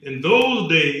 Read. In those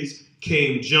days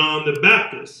came John the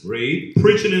Baptist, Read.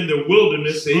 preaching in the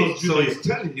wilderness of So Judea. it's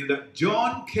telling you that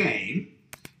John came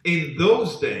in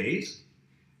those days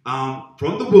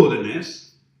from the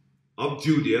wilderness of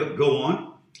Judea. Go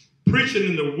on. Preaching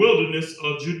in the wilderness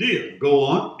of Judea. Go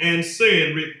on. And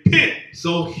saying, repent.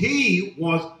 So he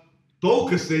was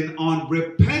focusing on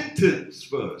repentance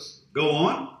first. Go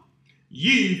on.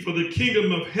 Ye, for the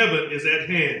kingdom of heaven is at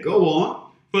hand. Go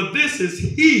on. For this is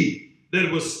he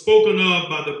that was spoken of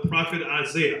by the prophet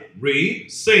Isaiah. Read.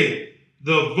 Saying,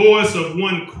 the voice of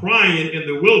one crying in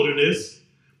the wilderness,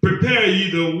 prepare ye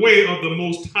the way of the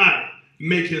Most High,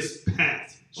 make his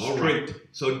path straight. All right.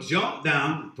 So jump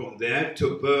down from there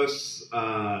to verse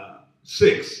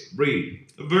 6. Read.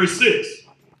 Verse 6.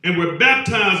 And were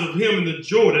baptized of him in the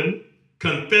Jordan,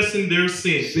 confessing their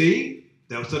sins. See?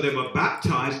 So they were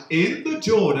baptized in the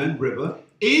Jordan River,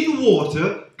 in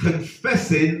water,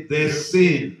 confessing their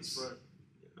sins.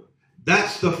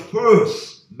 That's the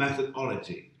first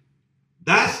methodology.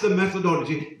 That's the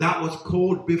methodology that was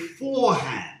called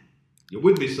beforehand. You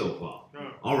with me so far?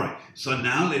 All right. So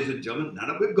now, ladies and gentlemen, now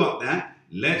that we've got that,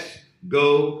 let's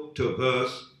go to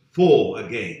verse 4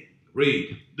 again.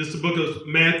 Read. This is the book of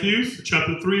Matthew,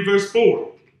 chapter 3, verse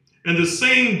 4. And the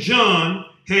same John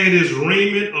had his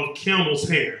raiment of camel's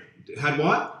hair. Had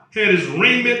what? Had his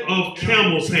raiment of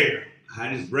camel's hair.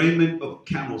 Had his raiment of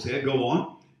camel's hair. Go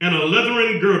on. And a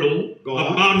leathern girdle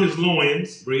about his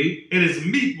loins. Read. And his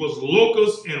meat was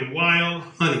locusts and wild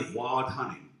honey. Wild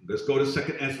honey. Let's go to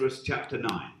 2 Ezra chapter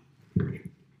 9.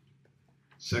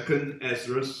 2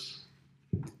 Ezra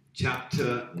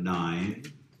chapter 9.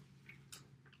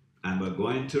 And we're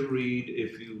going to read,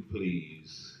 if you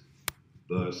please,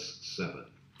 verse 7.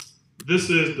 This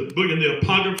is the book in the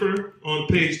Apocrypha on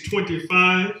page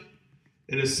 25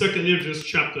 in the 2 Ezra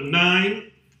chapter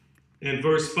 9 and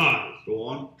verse 5. Go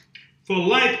on. For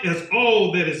like as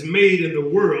all that is made in the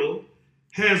world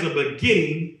has a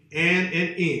beginning and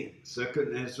an end.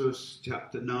 2 Ezra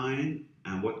chapter 9.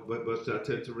 And what verse did I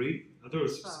tell you to read? I thought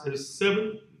it was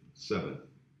 7. 7.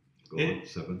 Go on,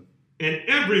 7. And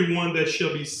everyone that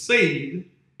shall be saved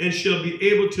and shall be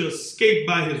able to escape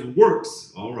by his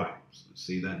works. All right.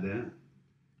 See that there?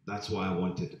 That's why I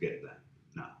wanted to get that.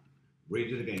 Now,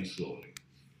 read it again slowly.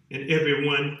 And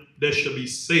everyone that shall be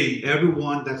saved.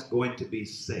 Everyone that's going to be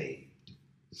saved.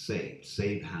 Saved.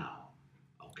 Saved how?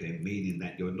 Okay, meaning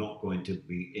that you're not going to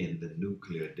be in the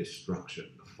nuclear destruction,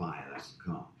 the fire that's to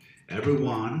come.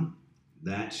 Everyone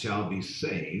that shall be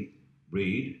saved,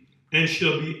 read. And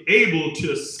shall be able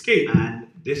to escape. And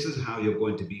this is how you're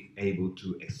going to be able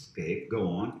to escape. Go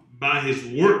on. By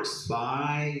his works.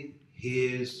 By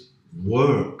his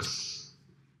works.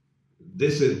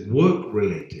 This is work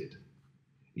related.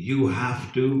 You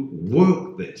have to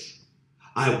work this.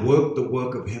 I work the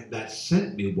work of him that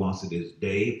sent me whilst it is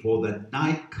day, for the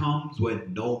night comes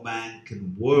when no man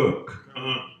can work.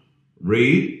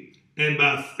 Read. And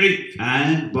by faith.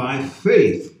 And by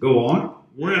faith. Go on.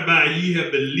 Whereby ye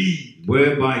have believed.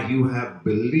 Whereby you have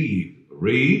believed.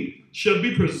 Read. Shall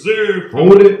be preserved.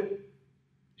 Hold it.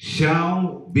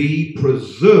 Shall be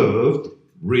preserved.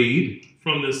 Read.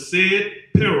 From the said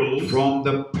perils. From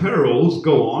the perils.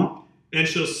 Go on. And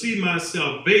shall see my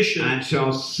salvation. And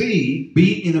shall see,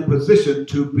 be in a position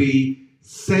to be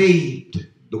saved.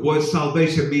 The word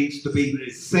salvation means to be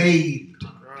saved.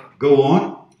 Go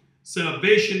on.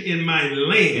 Salvation in my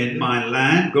land. In my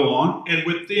land. Go on. And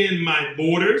within my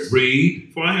borders.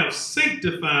 Read. For I have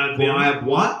sanctified For them. I have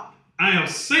what? I have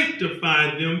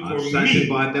sanctified them for me.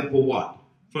 Sanctified them for what?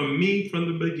 For me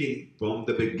from the beginning. From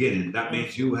the beginning. That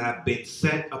means you have been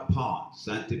set apart.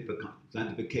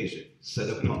 Sanctification. Set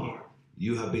apart.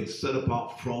 You have been set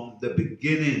apart from the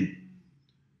beginning.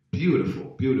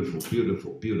 Beautiful, beautiful,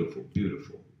 beautiful, beautiful,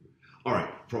 beautiful. All right,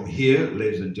 from here,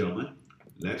 ladies and gentlemen,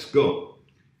 let's go.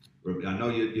 I know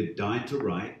you're dying to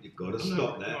write. You've got to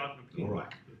stop that. All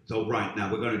right. So right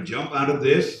now, we're going to jump out of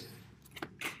this.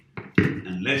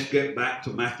 And let's get back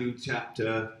to Matthew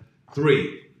chapter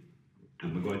 3.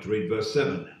 And we're going to read verse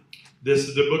 7 now. This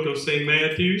is the book of St.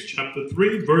 Matthew, chapter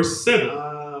 3, verse 7.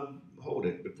 Hold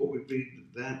it. Before we read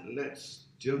that, let's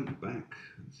jump back.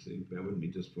 Let's see, bear with me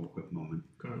just for a quick moment.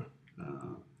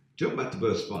 Jump back to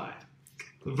verse 5.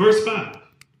 Verse 5.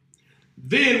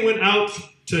 Then went out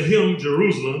to him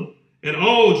Jerusalem and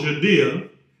all Judea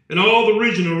and all the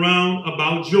region around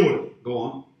about Jordan. Go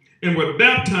on. And were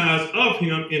baptized of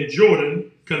him in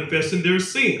Jordan, confessing their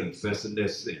sins. Confessing their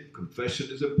sin. Confession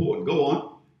is important. Go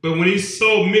on. But when he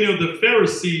saw many of the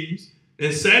Pharisees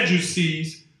and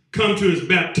Sadducees come to his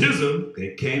baptism,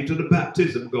 they came to the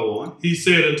baptism. Go on. He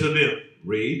said unto them,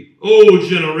 read. O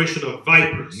generation of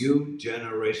vipers. You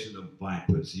generation of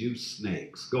vipers, you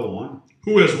snakes. Go on.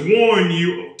 Who has warned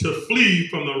you to flee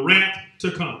from the wrath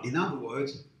to come? In other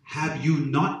words, have you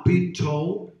not been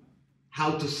told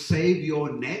how to save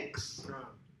your necks?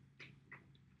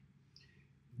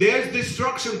 There's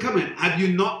destruction coming. Have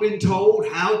you not been told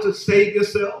how to save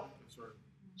yourself? That's right.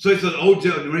 So it's an old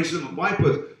generation of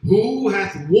vipers. Who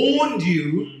hath warned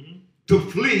you to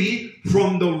flee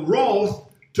from the wrath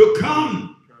to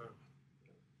come?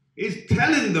 He's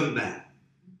telling them that.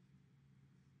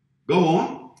 Go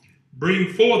on.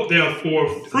 Bring forth therefore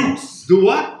fruits. Do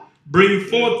what? Bring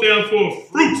forth therefore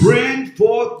fruits. Bring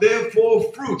forth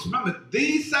therefore fruits. Remember,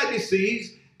 these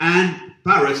Sadducees and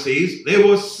Pharisees, they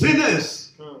were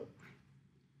sinners.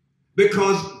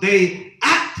 Because they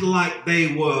act like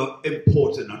they were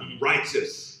important and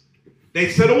righteous. They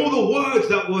said all the words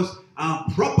that was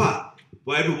proper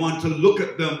for everyone to look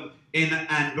at them in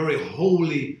a very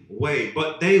holy way.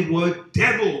 But they were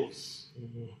devils.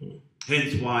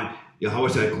 Hence why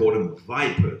Yahweh called them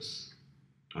vipers.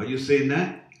 Are you seeing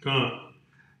that?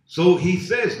 So he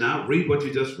says now, read what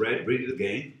you just read. Read it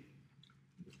again.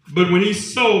 But when he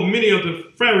saw many of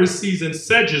the Pharisees and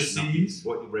Sadducees,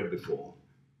 what you read before,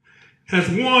 has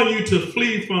warned you to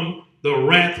flee from the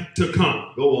wrath to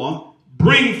come. Go on.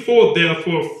 Bring forth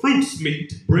therefore fruits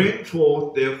meet. Bring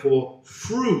forth therefore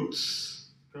fruits.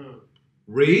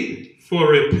 Read. For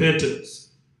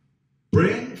repentance.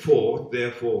 Bring forth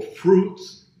therefore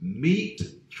fruits meet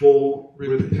for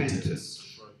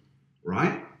repentance.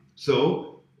 Right?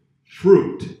 So,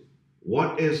 fruit.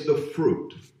 What is the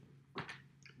fruit?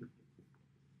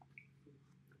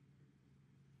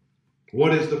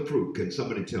 What is the fruit? Can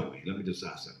somebody tell me? Let me just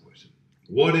ask that question.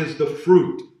 What is the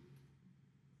fruit?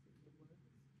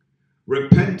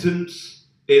 Repentance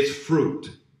is fruit.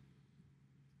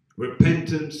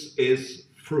 Repentance is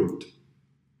fruit.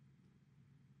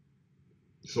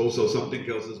 It's also something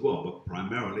else as well, but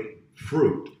primarily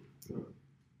fruit.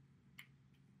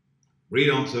 Read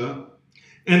on, sir.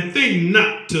 And think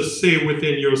not to say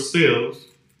within yourselves,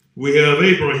 we have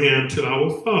Abraham to our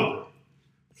father.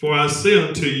 For I say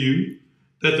unto you,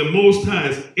 that the Most High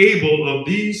is able of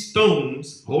these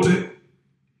stones. Hold it.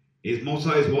 Is Most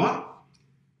High is what?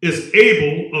 Is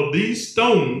able of these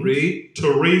stones. Read.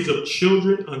 To raise up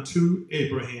children unto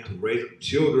Abraham. To raise up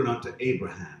children unto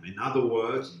Abraham. In other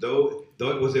words, though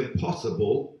it was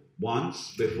impossible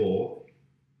once before,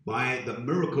 by the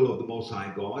miracle of the Most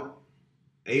High God,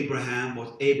 Abraham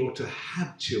was able to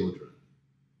have children.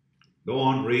 Go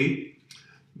on, read.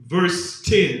 Verse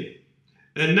 10.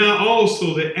 And now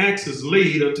also the axe is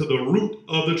laid unto the root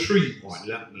of the tree. All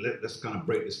right, let's kind of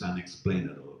break this down and explain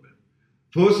it a little bit.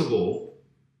 First of all,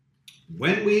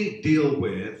 when we deal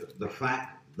with the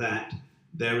fact that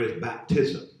there is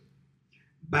baptism.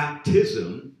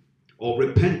 Baptism or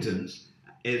repentance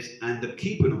and the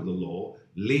keeping of the law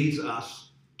leads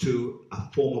us to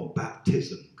a form of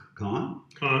baptism. Come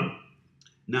on?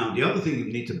 Now, the other thing you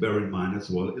need to bear in mind as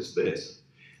well is this,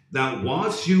 that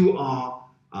whilst you are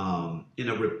in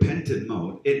a repentant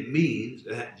mode, it means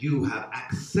that you have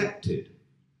accepted.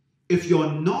 If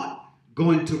you're not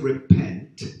going to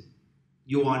repent,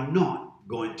 you are not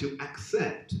going to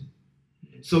accept.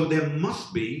 So there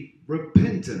must be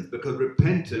repentance, because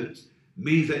repentance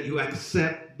means that you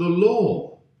accept the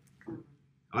law.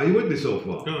 Are you with me so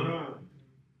far?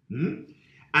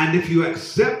 And if you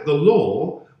accept the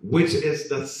law, which is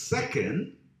the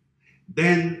second,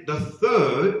 then the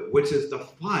third, which is the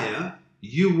fire,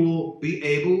 you will be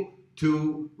able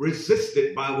to resist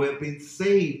it by way of being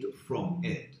saved from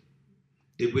it.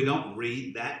 Did we not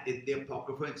read that in the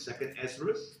Apocrypha in 2nd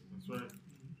Ezra? That's right.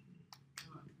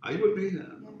 Are you with me?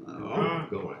 All right.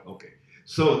 Okay.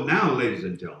 So now, ladies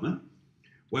and gentlemen,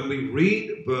 when we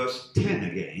read verse 10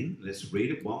 again, let's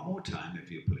read it one more time, if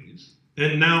you please.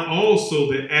 And now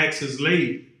also the axe is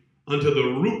laid unto the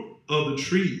root of the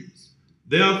trees.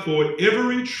 Therefore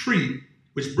every tree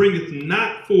which bringeth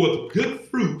not forth good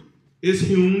fruit is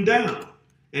hewn down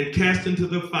and cast into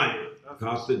the fire.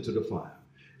 Cast into the fire.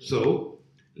 So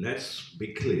let's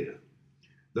be clear.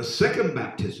 The second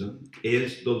baptism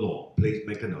is the law. Please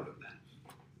make a note of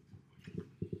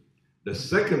that. The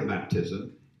second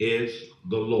baptism is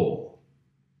the law.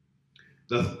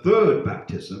 The third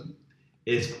baptism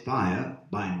is fire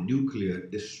by nuclear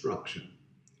destruction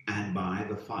and by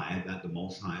the fire that the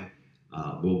Most High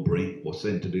will bring or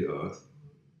send to the earth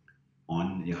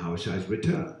on Yahushua's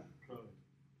return.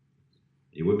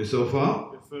 You with me so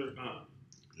far? Yes, sir.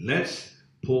 Let's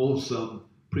pull some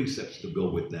precepts to go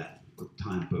with that for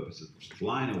time purposes.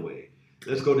 Flying away.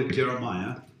 Let's go to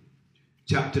Jeremiah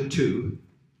chapter 2.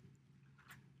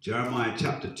 Jeremiah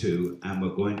chapter 2, and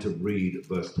we're going to read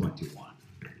verse 21.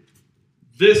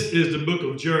 This is the book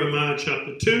of Jeremiah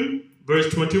chapter 2,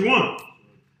 verse 21.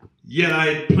 Yet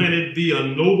I planted thee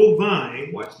a noble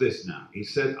vine. Watch this now. He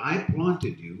said, I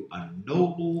planted you a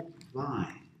noble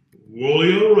vine.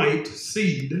 Wholly a right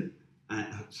seed. And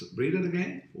read it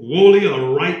again. Wholly a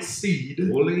right seed.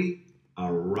 Wholly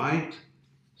a right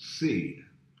seed.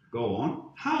 Go on.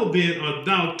 How then art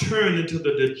thou turned into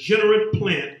the degenerate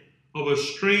plant of a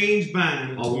strange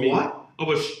vine unto me? What? Of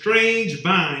a strange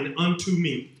vine unto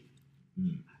me.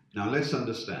 Now let's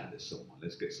understand this someone.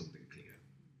 Let's get something clear.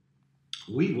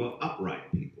 We were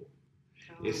upright people.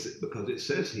 It's because it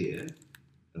says here,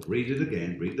 read it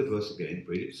again, read the verse again,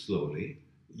 read it slowly.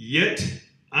 Yet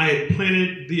I had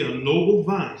planted thee a noble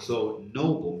vine. So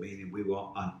noble meaning we were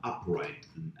an upright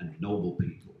and noble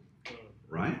people.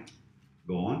 Right?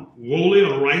 Go on. Wholly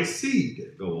a right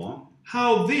seed. Go on.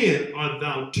 How then art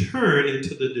thou turned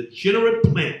into the degenerate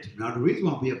plant? Now the reason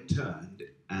why we have turned,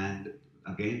 and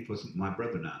again for my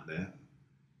brethren out there,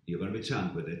 you're going to be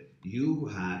challenged with it, you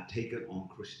have taken on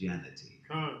Christianity.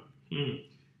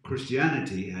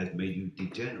 Christianity has made you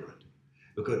degenerate.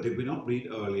 Because did we not read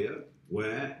earlier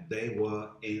where they were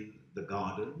in the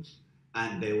gardens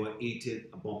and they were eating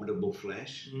abominable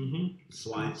flesh,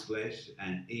 swine's flesh,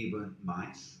 and even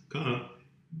mice?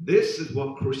 This is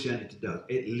what Christianity does.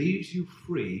 It leaves you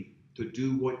free to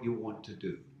do what you want to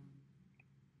do.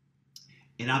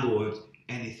 In other words,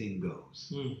 anything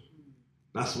goes.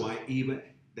 That's why even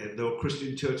there are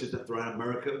Christian churches that throughout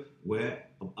America where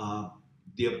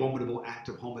the abominable act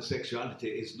of homosexuality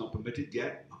is not permitted,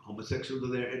 yet homosexuals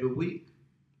are there every week,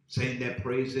 saying they're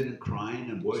praising and crying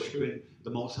and worshiping the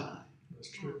Most High. That's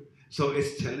true. So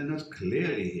it's telling us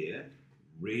clearly here,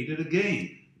 read it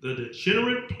again. The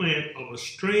degenerate plant of a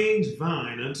strange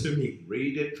vine unto me.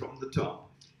 Read it from the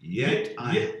top. Yet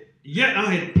I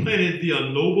had planted thee a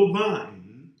noble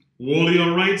vine, wholly a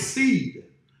right seed.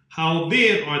 How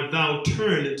then art thou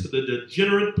turned into the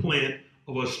degenerate plant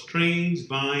of a strange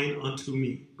vine unto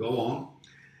me? Go on.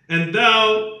 And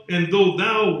though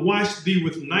thou wash thee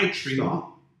with nitrate.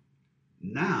 Stop.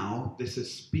 Now this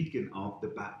is speaking of the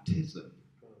baptism.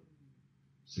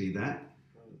 See that?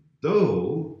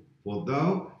 Thou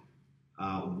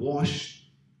wash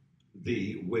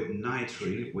thee with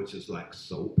nitrate, which is like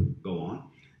soap. Go on.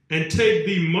 And take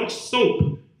thee much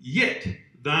soap, yet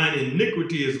thine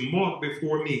iniquity is marked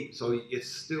before me. So it's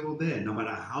still there. No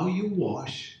matter how you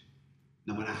wash,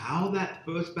 no matter how that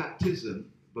first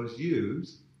baptism was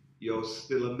used, you're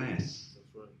still a mess.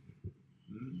 That's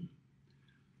right.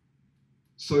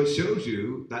 So it shows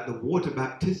you that the water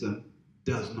baptism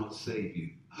does not save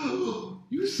you. Oh,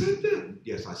 you said that?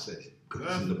 Yes, I said it because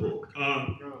it's in the book.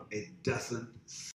 It doesn't